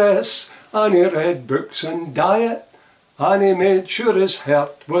on stress, and he read books on diet, and he made sure his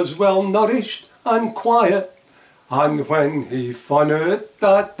heart was well nourished and quiet. And when he found out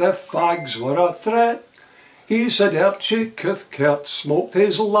that the fags were a threat, he said Archie Cathcart smoked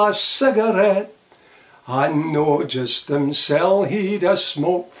his last cigarette. And no just himself, he'd a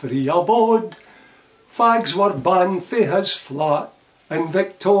smoke-free abode. Fags were banned fae his flat in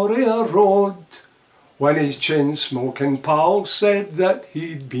Victoria Road. When his chain-smoking pal said that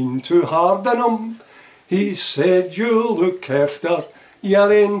he'd been too hard on him, he said, you look after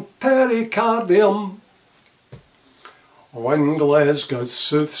your own pericardium. On Glasgow's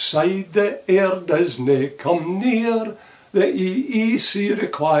south side the air doesna come near the EEC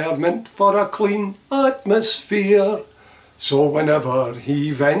requirement for a clean atmosphere. So whenever he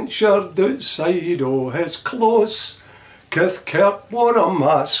ventured outside o' his close, Cathcart wore a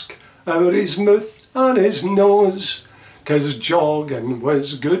mask over his mouth and his nose, 'cause jogging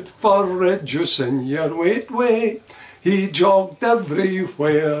was good for reducing your weight. He jogged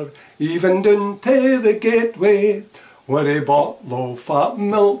everywhere, even down to the gateway, where he bought low-fat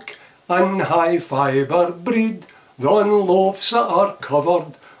milk and high-fibre breed, thon loaves that are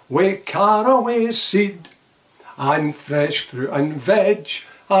covered with caraway seed, and fresh fruit and veg,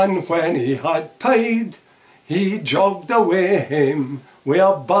 and when he had paid, he jogged away home with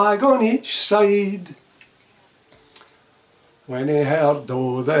a bag on each side. When he heard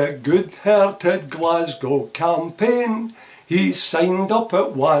o' the good-hearted Glasgow campaign, he signed up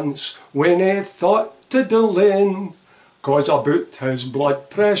at once when he thought to delay, 'cause about his blood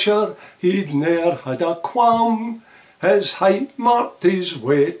pressure he'd ne'er had a qualm. His height marked his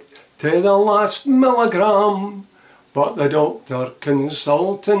weight to the last milligram, but the doctor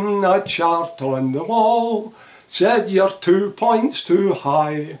consulting a chart on the wall said you're 2 points too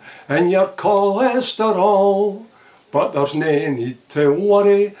high in your cholesterol. But there's no need to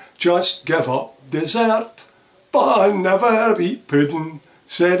worry, just give up dessert. But I never eat pudding,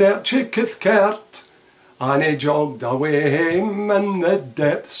 said Trickit Kert. And he jogged away home in the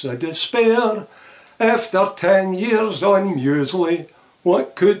depths of despair. After 10 years on muesli,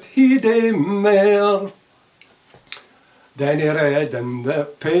 what could he do more? Then he read in the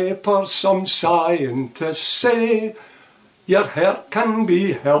paper some scientists say your heart can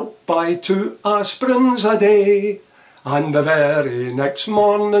be helped by 2 aspirins a day. And the very next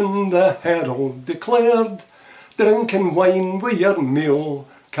morning the Herald declared drinking wine with your meal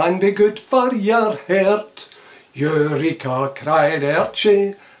can be good for your heart. Eureka, cried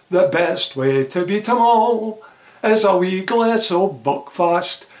Archie, the best way to beat 'em all is a wee glass of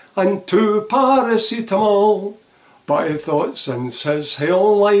Buckfast and 2 paracetamol. But he thought since his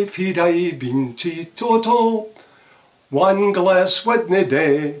whole life he'd aye been teetotal. 1 glass wouldna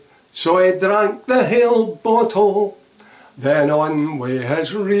do, so he drank the whole bottle. Then on wi'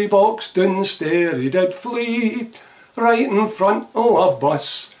 his Reeboks downstairs he did flee, right in front o' a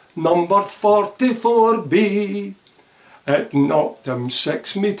bus, number 44B. It knocked him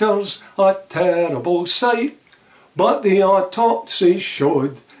 6 metres, a terrible sight, but the autopsy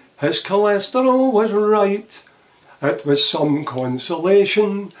showed his cholesterol was right. It was some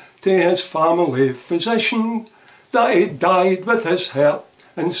consolation to his family physician that he died with his heart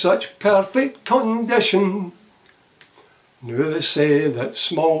in such perfect condition. Now they say that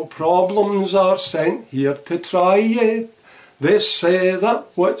small problems are sent here to try ye. They say that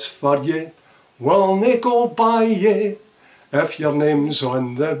what's for ye will nae go by ye. If your name's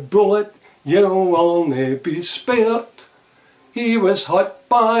on the bullet, you will nae be spared. He was hit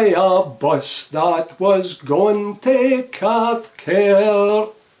by a bus that was going to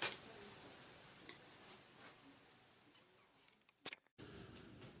Cathcart.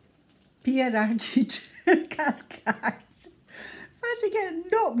 Pierre Archie Cathcart. Fancy getting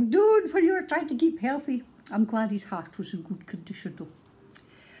knocked down when you were trying to keep healthy. I'm glad his heart was in good condition though.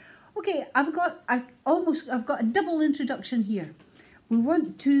 Okay, I've got a double introduction here. We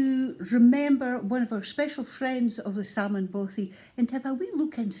want to remember one of our special friends of the Salmon Bothy and to have a wee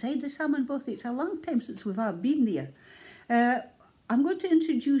look inside the Salmon Bothy. It's a long time since we've been there. I'm going to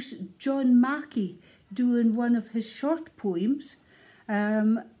introduce John Mackie doing one of his short poems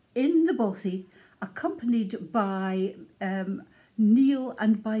in the Bothy, accompanied by Neil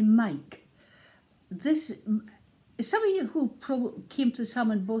and by Mike. This, some of you who probably came to the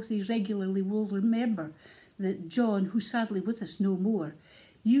Salmon Bothy regularly will remember that John, who's sadly with us no more,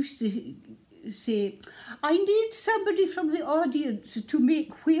 used to say, I need somebody from the audience to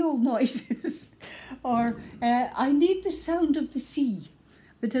make whale noises, or I need the sound of the sea.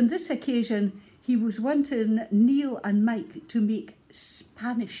 But on this occasion, he was wanting Neil and Mike to make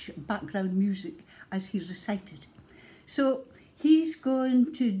Spanish background music as he recited. So he's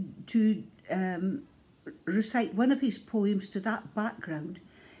going to recite one of his poems to that background.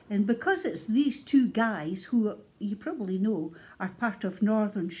 And because it's these 2 guys who you probably know are part of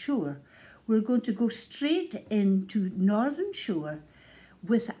Northern Shore, we're going to go straight into Northern Shore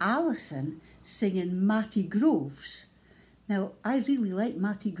with Alison singing Matty Groves. Now, I really like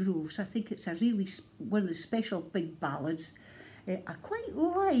Matty Groves. I think it's a really one of the special big ballads. I quite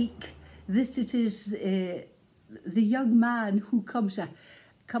like that it is the young man who has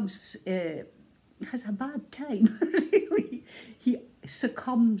a bad time, really. He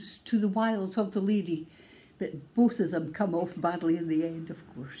succumbs to the wiles of the lady, but both of them come off badly in the end, of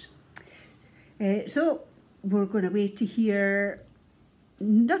course. So we're going to wait to hear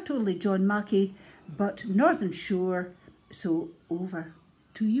not only John Mackie, but Northern Shore. So over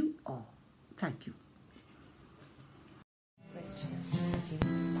to you all. Thank you.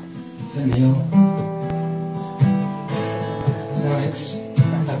 Neil, Alex,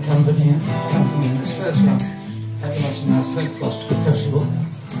 accompany in his first one. That was a nice Fake Festival Festival.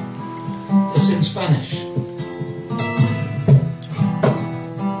 It's in Spanish.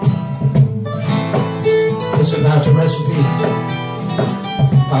 It's about a recipe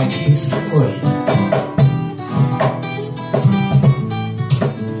by Keith Wood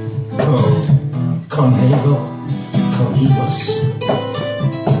called Conmigo, Conmigos,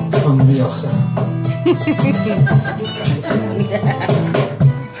 Con Rioja.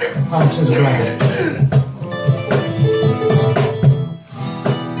 heart is glad.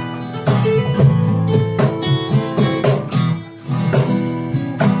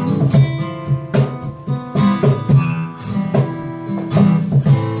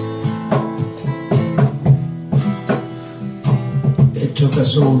 It took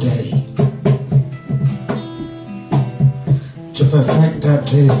us all day to perfect that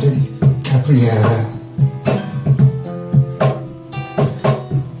tasty capriera.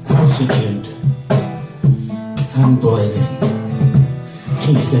 Altitude and boiling,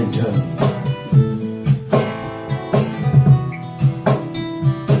 teeth and tongue.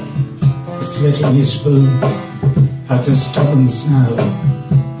 Flicking his spoon at the stubborn snow,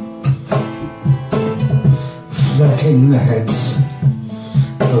 flecking the heads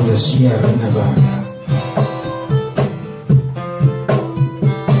of the Sierra Nevada.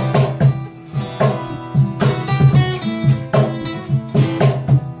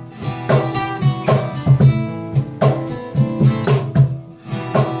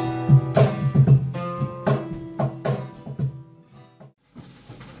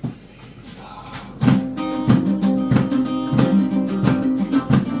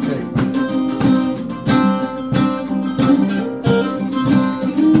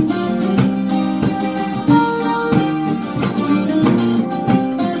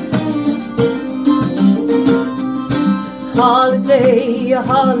 Holiday, a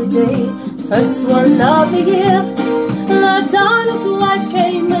holiday, first one of the year. Lord Donald's wife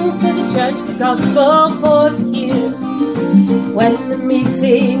came into the church, the gospel for to hear. When the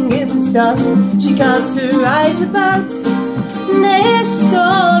meeting it was done, she cast her eyes about. There she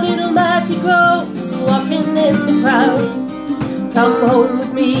saw little Matty Groves walking in the crowd. Come home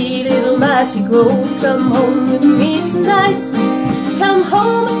with me, little Matty Groves, come home with me tonight. Come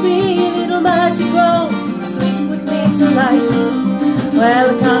home with me, little Matty Groves, sleep with me tonight.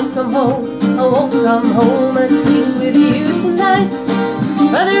 Well, I can't come home, I won't come home and sleep with you tonight.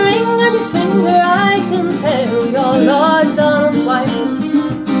 By the ring on your finger I can tell you're Lord Donald's wife.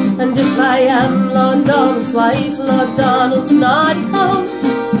 And if I am Lord Donald's wife, Lord Donald's not home.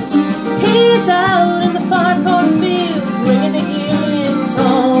 He's out in the far cornfield bringing the yearlings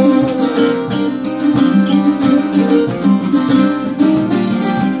home.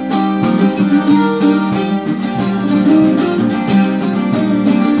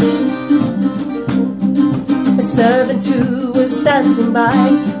 A servant who was standing by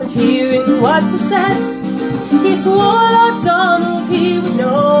and hearing what was said, he swore Lord Donald he would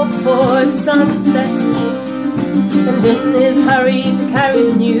know before the sun had set. And in his hurry to carry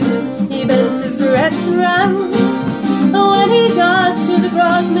the news, he bent his breast and ran. And when he got to the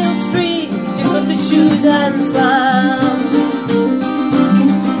broad mill street, he took off his shoes and swam.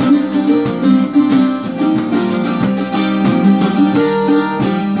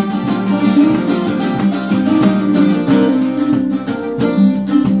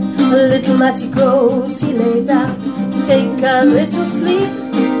 Little Matty Groves, he lay down to take a little sleep.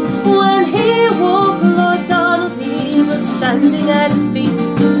 When he woke, Lord Donald, he was standing at his feet,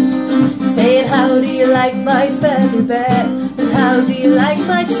 saying, how do you like my feather bed? And how do you like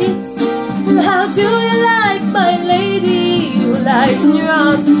my sheets? And how do you like my lady who lies in your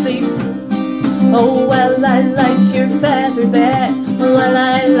arms asleep? Oh, well, I like your feather bed, well,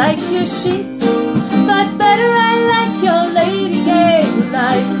 I like your sheets, but better I like your lady gay who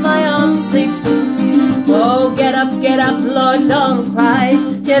lies in my arms asleep. Oh, get up, Lord Donald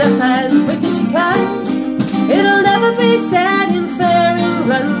cried, get up as quick as you can. It'll never be said in Faring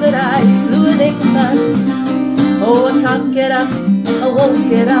Run that I slew a naked man. Oh, I can't get up, I won't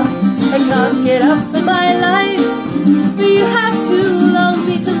get up, I can't get up for my life. You have two long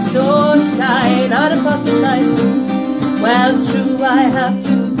beaten swords tied out a pocket knife. Well, it's true I have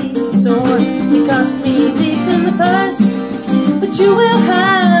two beaten swords, it cost me deep in the purse. But you will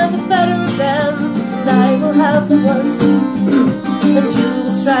have the better of them, and I will have the worst. And you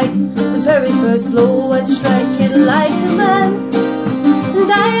will strike the very first blow and strike it like a man.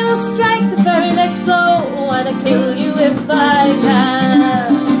 And I will strike the very next blow and I'll kill you if I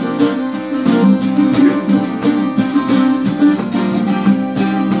can.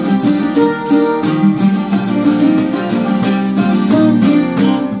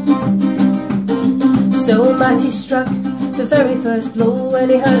 So Matty struck the very first blow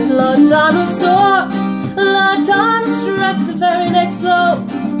and he hurt Lord Donald sore. Lord Donald struck the very next blow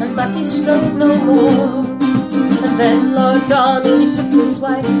and Matty struck no more. And then Lord Donald, he took his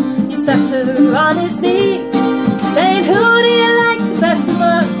wife, he sat her on his knee, saying, who do you like the best of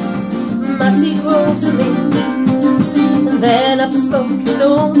us, Matty Groves and me? And then up spoke his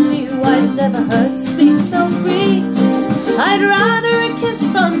own dear wife, never heard to speak so free. I'd rather a kiss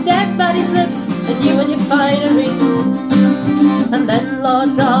from death and you and your finery. And then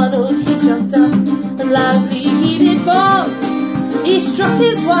Lord Donald, he jumped up and loudly he did bawl. He struck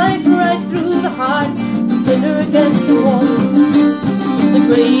his wife right through the heart and pinned her against the wall. The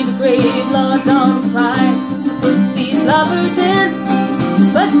grave, Lord Donald cried, to put these lovers in,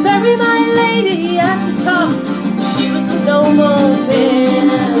 but bury my lady at the top, she was a noble kin.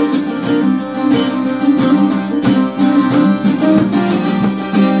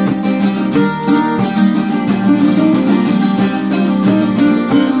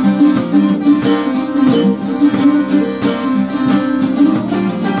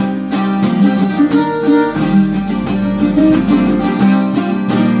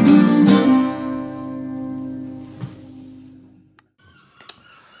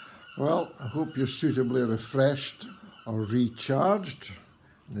 Well, I hope you're suitably refreshed or recharged.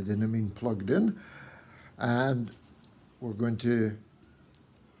 I didn't mean plugged in. And we're going to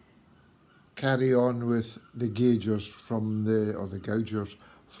carry on with the gaugers from the gougers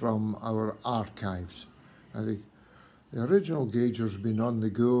from our archives. Now the original gauger's been on the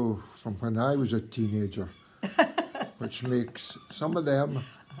go from when I was a teenager, which makes some of them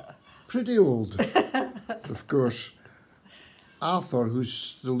pretty old. Of course, Arthur,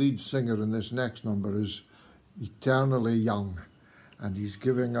 who's the lead singer in this next number, is eternally young, and he's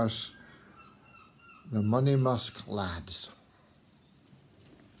giving us the Money Musk Lads.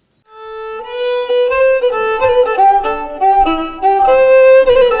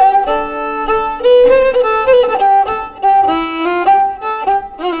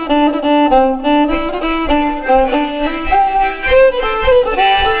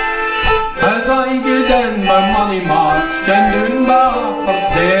 As I go down my money mask and doing my first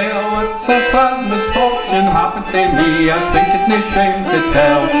deal, it's a sad misfortune happened to me, I think it's no shame to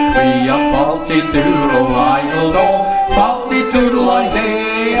tell. We a faulty doodle I will do, faulty doodle I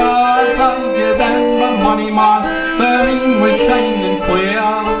day. As I go down my money mask, the ring was shining clear.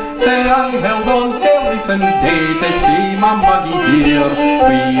 Say I held on till everything's day to see my Mudie dear.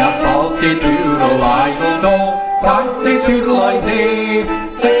 We a faulty doodle I will do, faulty doodle I day.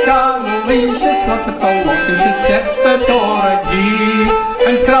 Sick Annalise, she slept at the lock and she set the door agee,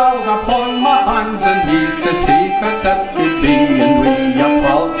 and crawled upon my hands and knees to see what that could be. And we a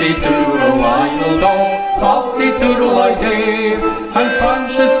faulty doodle I will do, faulty doodle I day. And when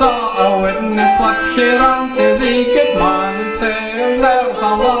she saw a witness slip, she ran to the good man and said, there's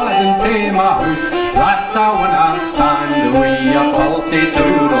a lad into my house that I winna stand. We a faulty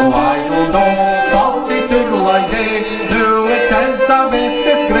doodle I will do, faulty doodle I day. Who it is a best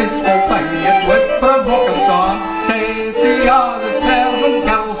disgraceful thing, it would provoke us on to see all the servant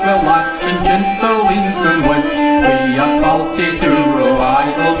girls will laugh and gentle men win. We a faulty doodle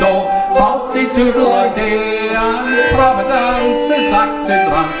I will do, faulty doodle I day. And Providence is acted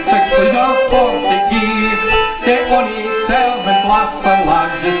round 6 pleasures for the gee. The only servant lass and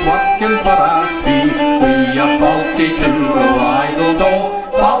lad just working for a fee. We a faulty doodle I will do,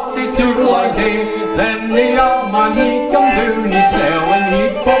 faulty doodle I day. Then the old man he come down his cell and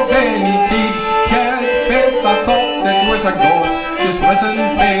he'd put in his head. Can't faith I thought it was a ghost just risen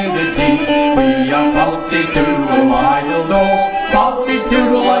by the deed. We a faulty doodle I will do, faulty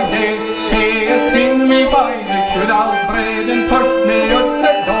doodle I day. He has seen me by the should have bread and pushed me out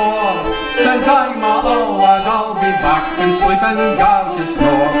the door. Says I'm a old lad, I'll be back and sleep in Gar's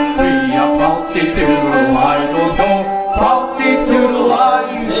snore. We a faulty doodle I will do, faulty doodle I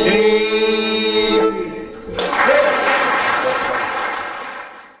day.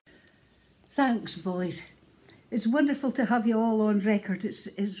 Thanks, boys. It's wonderful to have you all on record. It's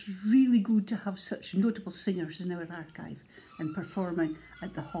really good to have such notable singers in our archive and performing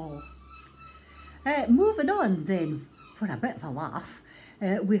at the hall. Moving on then, for a bit of a laugh,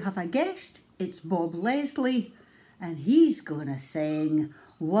 we have a guest. It's Bob Leslie, and he's going to sing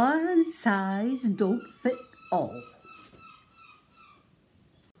One Size Don't Fit All.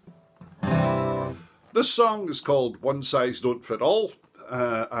 This song is called One Size Don't Fit All,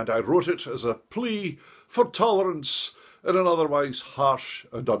 and I wrote it as a plea for tolerance in an otherwise harsh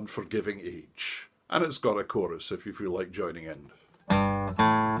and unforgiving age. And it's got a chorus if you feel like joining in.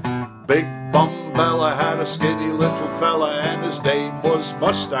 Big Bum Bella had a skinny little fella and his name was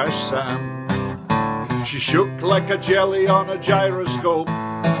Mustache Sam. She shook like a jelly on a gyroscope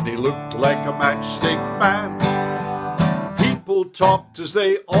and he looked like a matchstick man. People talked as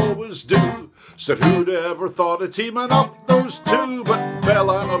they always do, said who'd ever thought of teaming up those two, but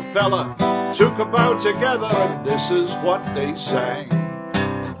Bella and her fella took a bow together and this is what they sang.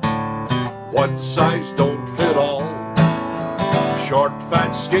 One size don't fit all, short,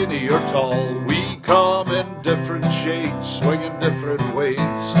 fat, skinny or tall, we come in different shades, swinging different ways.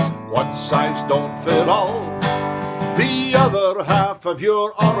 one size don't fit all. The other half of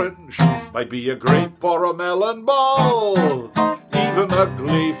your orange might be a grape or a melon ball. Even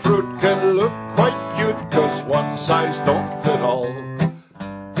ugly fruit can look quite cute, 'cause one size don't fit all.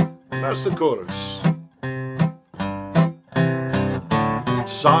 That's the chorus.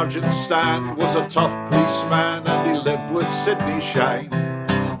 Sergeant Stan was a tough policeman and he lived with Sydney Shine.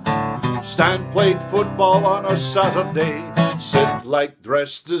 Stan played football on a Saturday, Sid liked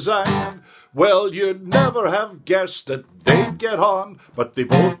dress design. Well, you'd never have guessed that they'd get on, but they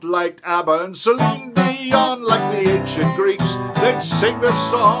both liked ABBA and Celine Dion. Like the ancient Greeks, they'd sing this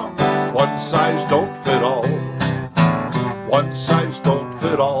song, one size don't fit all. One size don't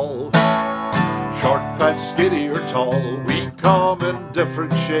fit all. Short, fat, skinny or tall, we come in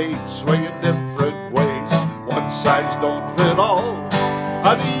different shades, swing in different ways. One size don't fit all.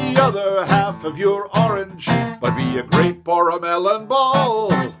 And the other half of your orange might be a grape or a melon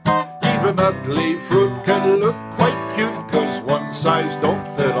ball. Even ugly fruit can look quite cute, 'cause one size don't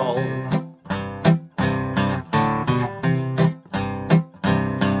fit all.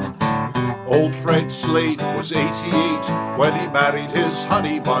 Old Fred Slade was 88 when he married his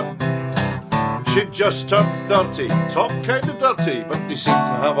honey bun. She'd just turned 30, talk kinda dirty, but they seemed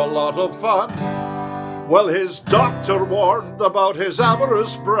to have a lot of fun. Well, his doctor warned about his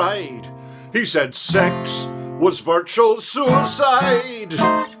amorous bride. He said sex was virtual suicide.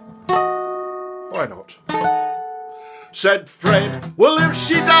 Why not? Said Fred, well, if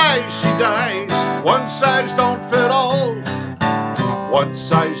she dies, she dies. One size don't fit all. One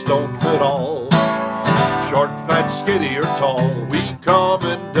size don't fit all. Short, fat, skinny or tall, we come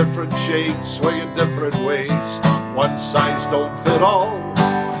in different shades, swing in different ways. One size don't fit all.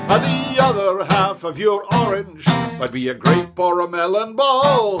 And the other half of your orange might be a grape or a melon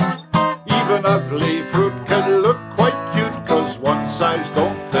ball. Even ugly fruit can look quite cute, 'cause one size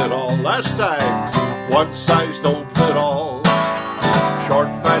don't fit all. Last time, one size don't fit all.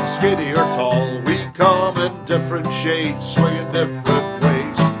 Short, fat, skinny or tall, we come in different shades, swing in different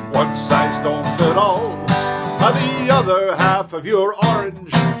ways. One size don't fit all. And the other half of your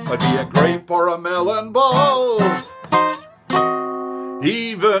orange might be a grape or a melon ball.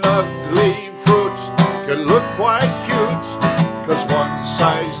 Even ugly fruit can look quite cute, 'cause one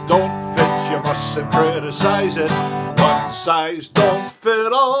size don't fit, you mustn't criticize it. One size don't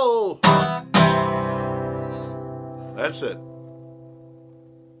fit all. That's it.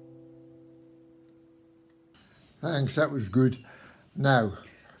 Thanks, that was good. Now,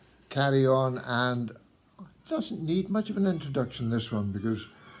 carry on, and doesn't need much of an introduction, this one, because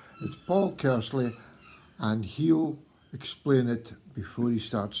it's Paul Kersley and he'll explain it before he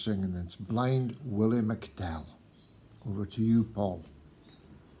starts singing. It's Blind Willie McTell. Over to you, Paul.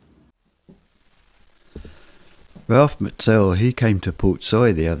 Ralph McTell, he came to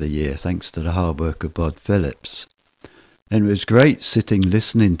Portsoy the other year thanks to the hard work of Bod Phillips. And it was great sitting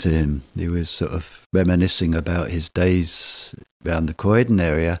listening to him. He was sort of reminiscing about his days around the Croydon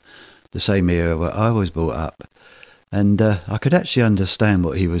area, the same era where I was brought up. And I could actually understand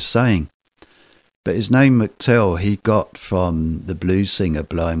what he was saying. But his name McTell he got from the blues singer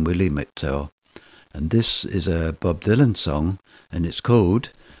Blind Willie McTell. And this is a Bob Dylan song, and it's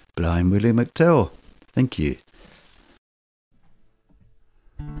called Blind Willie McTell. Thank you.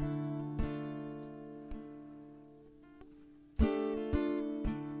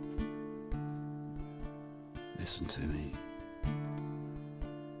 Listen to me.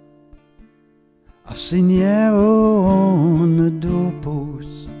 I've seen the arrow on the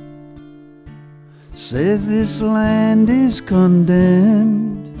doorpost, says this land is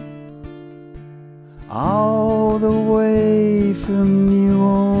condemned, all the way from New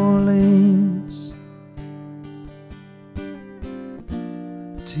Orleans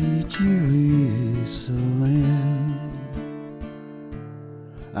to Jerusalem.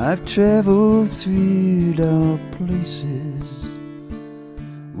 I've travelled through dark places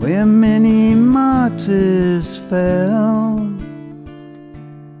where many martyrs fell.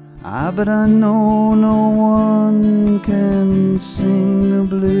 But I know no one can sing the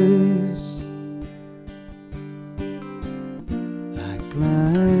blues like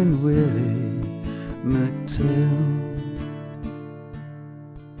Blind Willie McTell.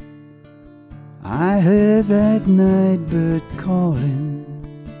 I heard that night bird calling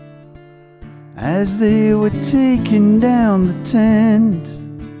as they were taking down the tent.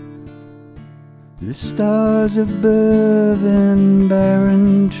 The stars above and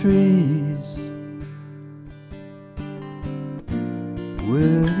barren trees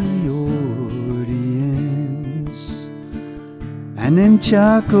were the audience, and them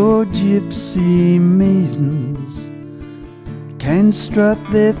charcoal gypsy maidens can strut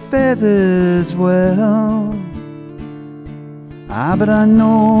their feathers well. Ah, but I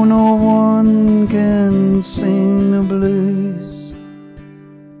know no one can sing the blues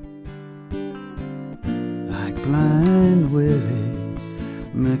like Blind Willie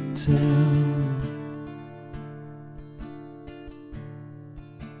McTell.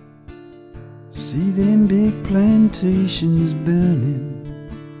 See them big plantations burning,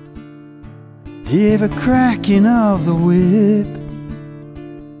 hear the cracking of the whip,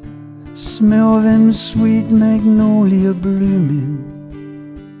 smell them sweet magnolia blooming,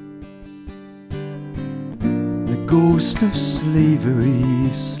 the ghost of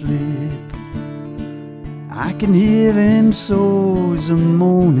slavery slip. I can hear them souls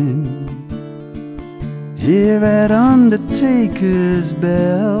a-moaning, hear that undertaker's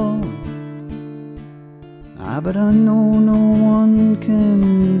bell. Ah, but I know no one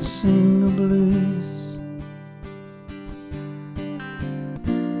can sing the blues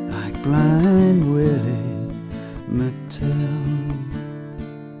like Blind Willie McTell.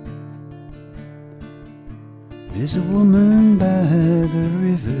 There's a woman by the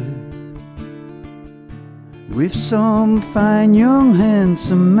river with some fine young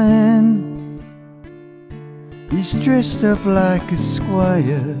handsome man. He's dressed up like a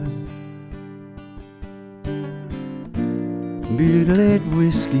squire, beard-lead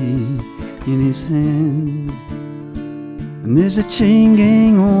whiskey in his hand, and there's a chain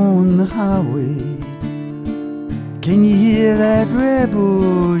gang on the highway. Can you hear that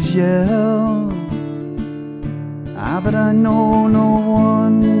rebels yell? Ah, but I know no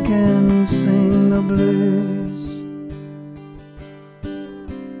one can sing the blues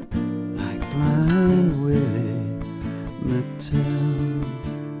like Blind Willie McTell.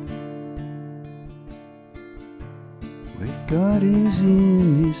 God is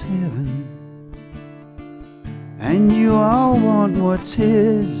in his heaven, and you all want what's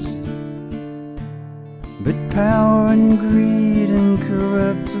his, but power and greed and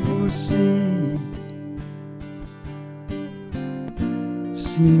corruptible seed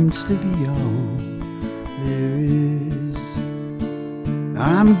seems to be all there is.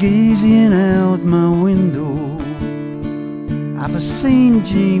 I'm gazing out my window of a St.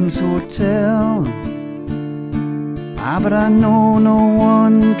 James Hotel. Ah, but I know no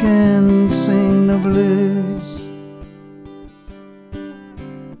one can sing the blues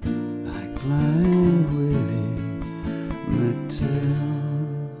like Blind Willie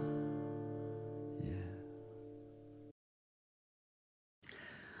McTell.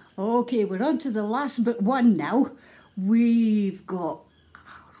 Okay, we're on to the last but one now. We've got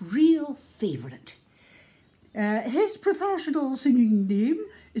a real favourite. His professional singing name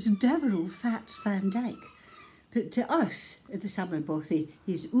is Devereux Fats Vandyke. But to us at the Salmon Bothy,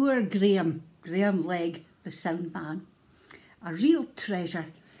 he's our Graham Legg, the sound man. A real treasure,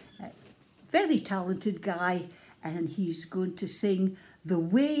 very talented guy, and he's going to sing The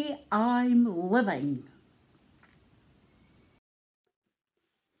Way I'm Living.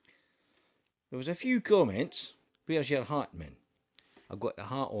 There was a few comments. Where's your hat, man? I've got the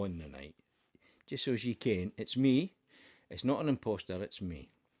hat on tonight. Just so as you can, it's me. It's not an imposter, it's me.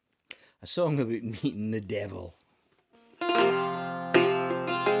 A song about meeting the devil.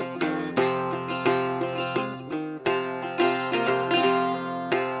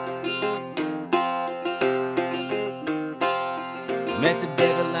 Met the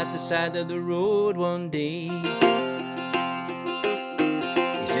devil at the side of the road one day.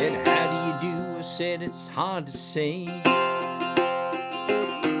 He said, how do you do? I said, it's hard to say.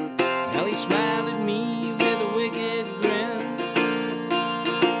 Now he smiled at me with a wicked grin,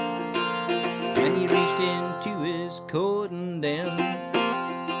 and he reached into his coat and then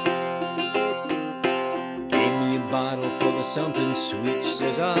gave me a bottle full of something sweet.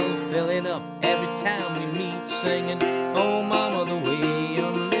 Says I'll fill it up every time we meet, singing, oh mama, the way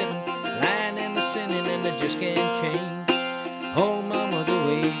I'm living, lying and the sinning and I just can't change. Oh mama, the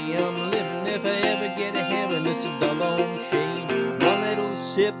way I'm living, if I ever get to heaven, it's a doggone shame. One little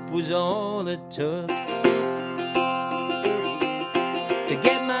sip was all it took to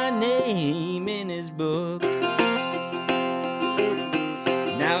get my name in his book.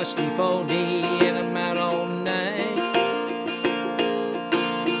 Now I sleep all day and I'm out all night.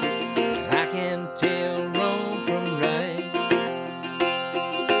 I can tell wrong from right.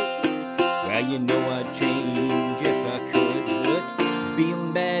 Well, you know I'd change if I could, but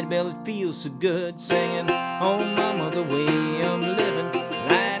feeling bad, well, it feels so good, singing, oh mama, the way I'm living,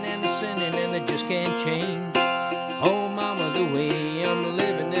 lying and sinning and I just can't change. Oh mama, the way I'm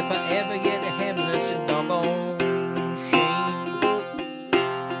living, if I ever get to heaven, it's a doggone shame.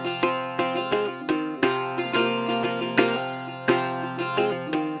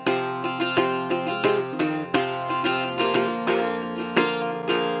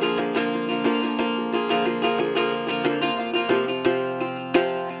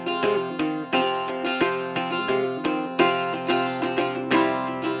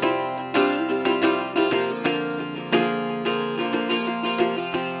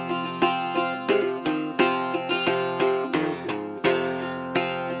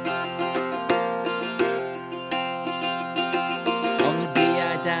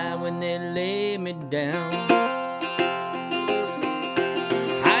 when they lay me down.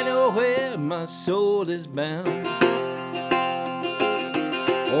 I know where my soul is bound.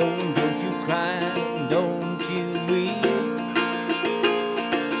 Oh, don't you cry, don't you weep,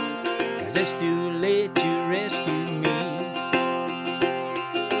 'cause it's too late to rescue me.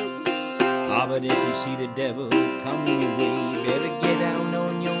 Ah, but if you see the devil coming your way, better get down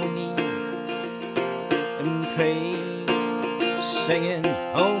on your knees and pray, singing,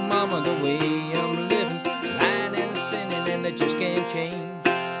 oh mama, the way I'm living, lying and sinning and I just can't change.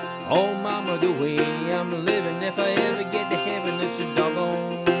 Oh mama, the way I'm living, if I ever get to heaven, it's a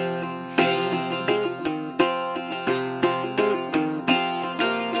doggone shame.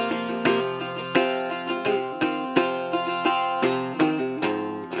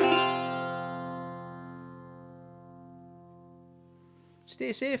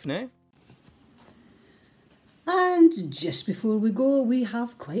 Stay safe now. And just before we go, we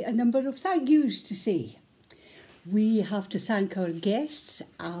have quite a number of thank yous to say. We have to thank our guests,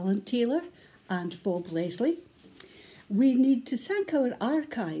 Allan Taylor and Bob Leslie. We need to thank our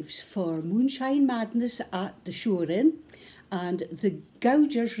archives for Moonshine Madness at the Shore Inn and The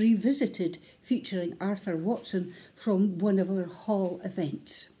Gougers Revisited featuring Arthur Watson from one of our hall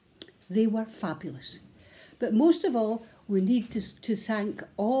events. They were fabulous. But most of all, we need to thank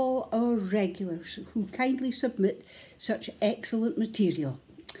all our regulars who kindly submit such excellent material.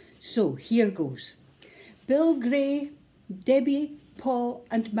 So here goes. Bill Gray, Debbie, Paul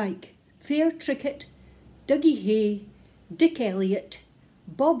and Mike, Fair Trickit, Dougie Hay, Dick Elliott,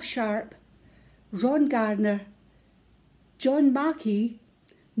 Bob Sharp, Ron Gardner, John Mackie,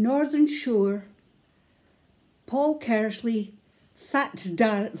 Northern Shore, Paul Kersley, Fats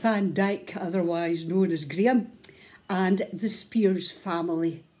Vandyke, otherwise known as Graham, and the Spiers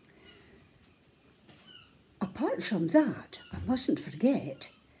family. Apart from that, I mustn't forget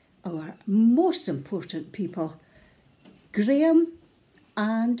our most important people, Graham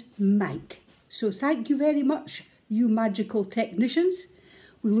and Mike. So thank you very much, you magical technicians.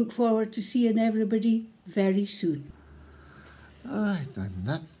 We look forward to seeing everybody very soon. All right, and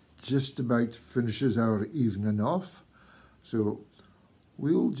that just about finishes our evening off. So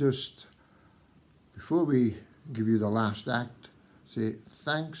we'll just, before we give you the last act, say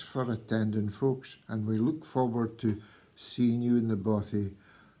thanks for attending, folks, and we look forward to seeing you in the Bothy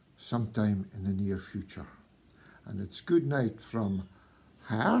sometime in the near future. And it's good night from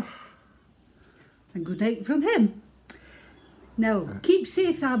her. And good night from him. Now, keep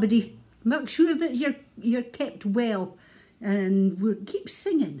safe, Aberdeen. Make sure that you're kept well, and keep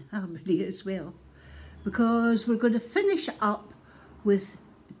singing, Aberdeen, as well, because we're going to finish up with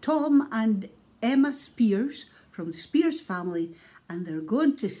Tom and Emma Spiers from the Spiers family, and they're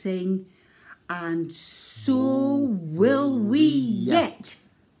going to sing "And So Will We Yet."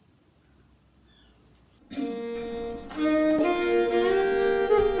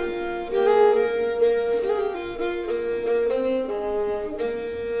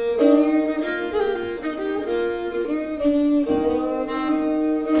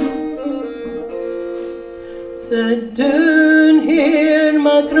 Sit down here,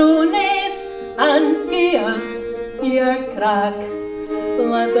 my cronies, and gie us your crack.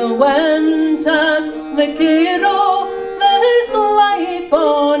 Let the wind take the care of this life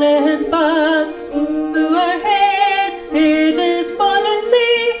on its back. Our heads to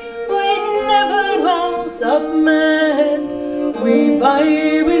despondency, we never will submit. We've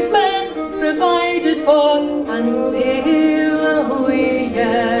always been provided for, and say will we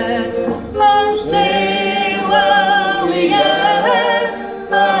yet. And say will we yet.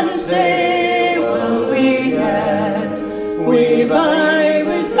 And say will we yet. We've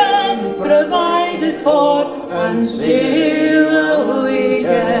always been provided for, and say will we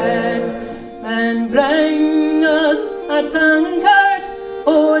yet. And bring us a tankard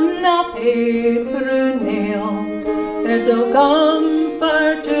on a paper nail. It'll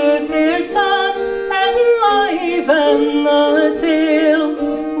comfort your beards and enliven the tale.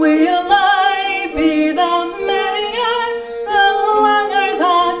 We'll lie be the merrier the longer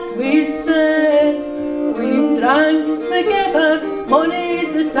that we sit. We've drank together,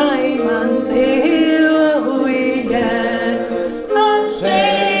 money's the time, and say will we yet. And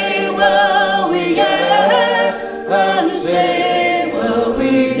say will we yet. And say will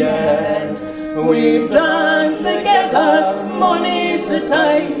we yet. We've drank together, money's the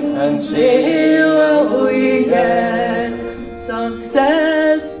time, and say will we yet.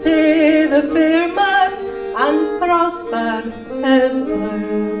 Success to the fair man, and prosper his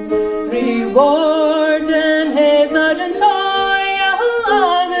blue, rewarding his ardent toil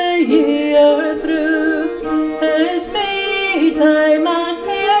the year through. His seed time and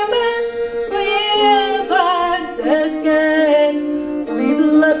heaven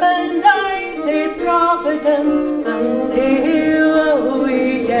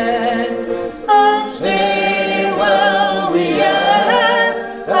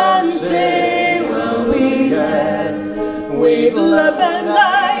We've love and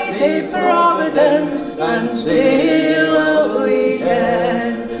light, a providence, and sail we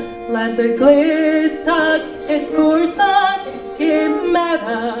get. Let the glaze tug its course on Cape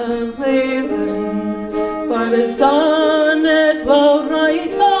Merrill, for the sun it will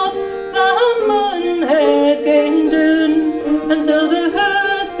rise up the moonhead gain doon, until the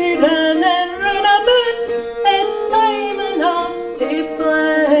hoose be run and run a bit. It's time enough to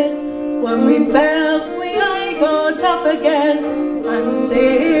flit. When we fell, we I got up again, and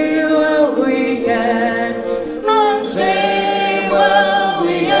say will we get, and say will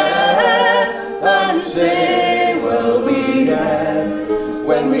we get, and say will we get.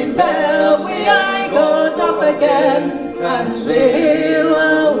 When we fell, we I got up again, and say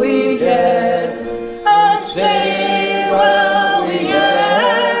will we get, and say will we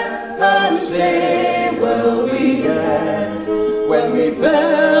get, and say will we get. When we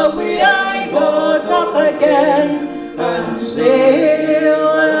fell, we I got up again, and say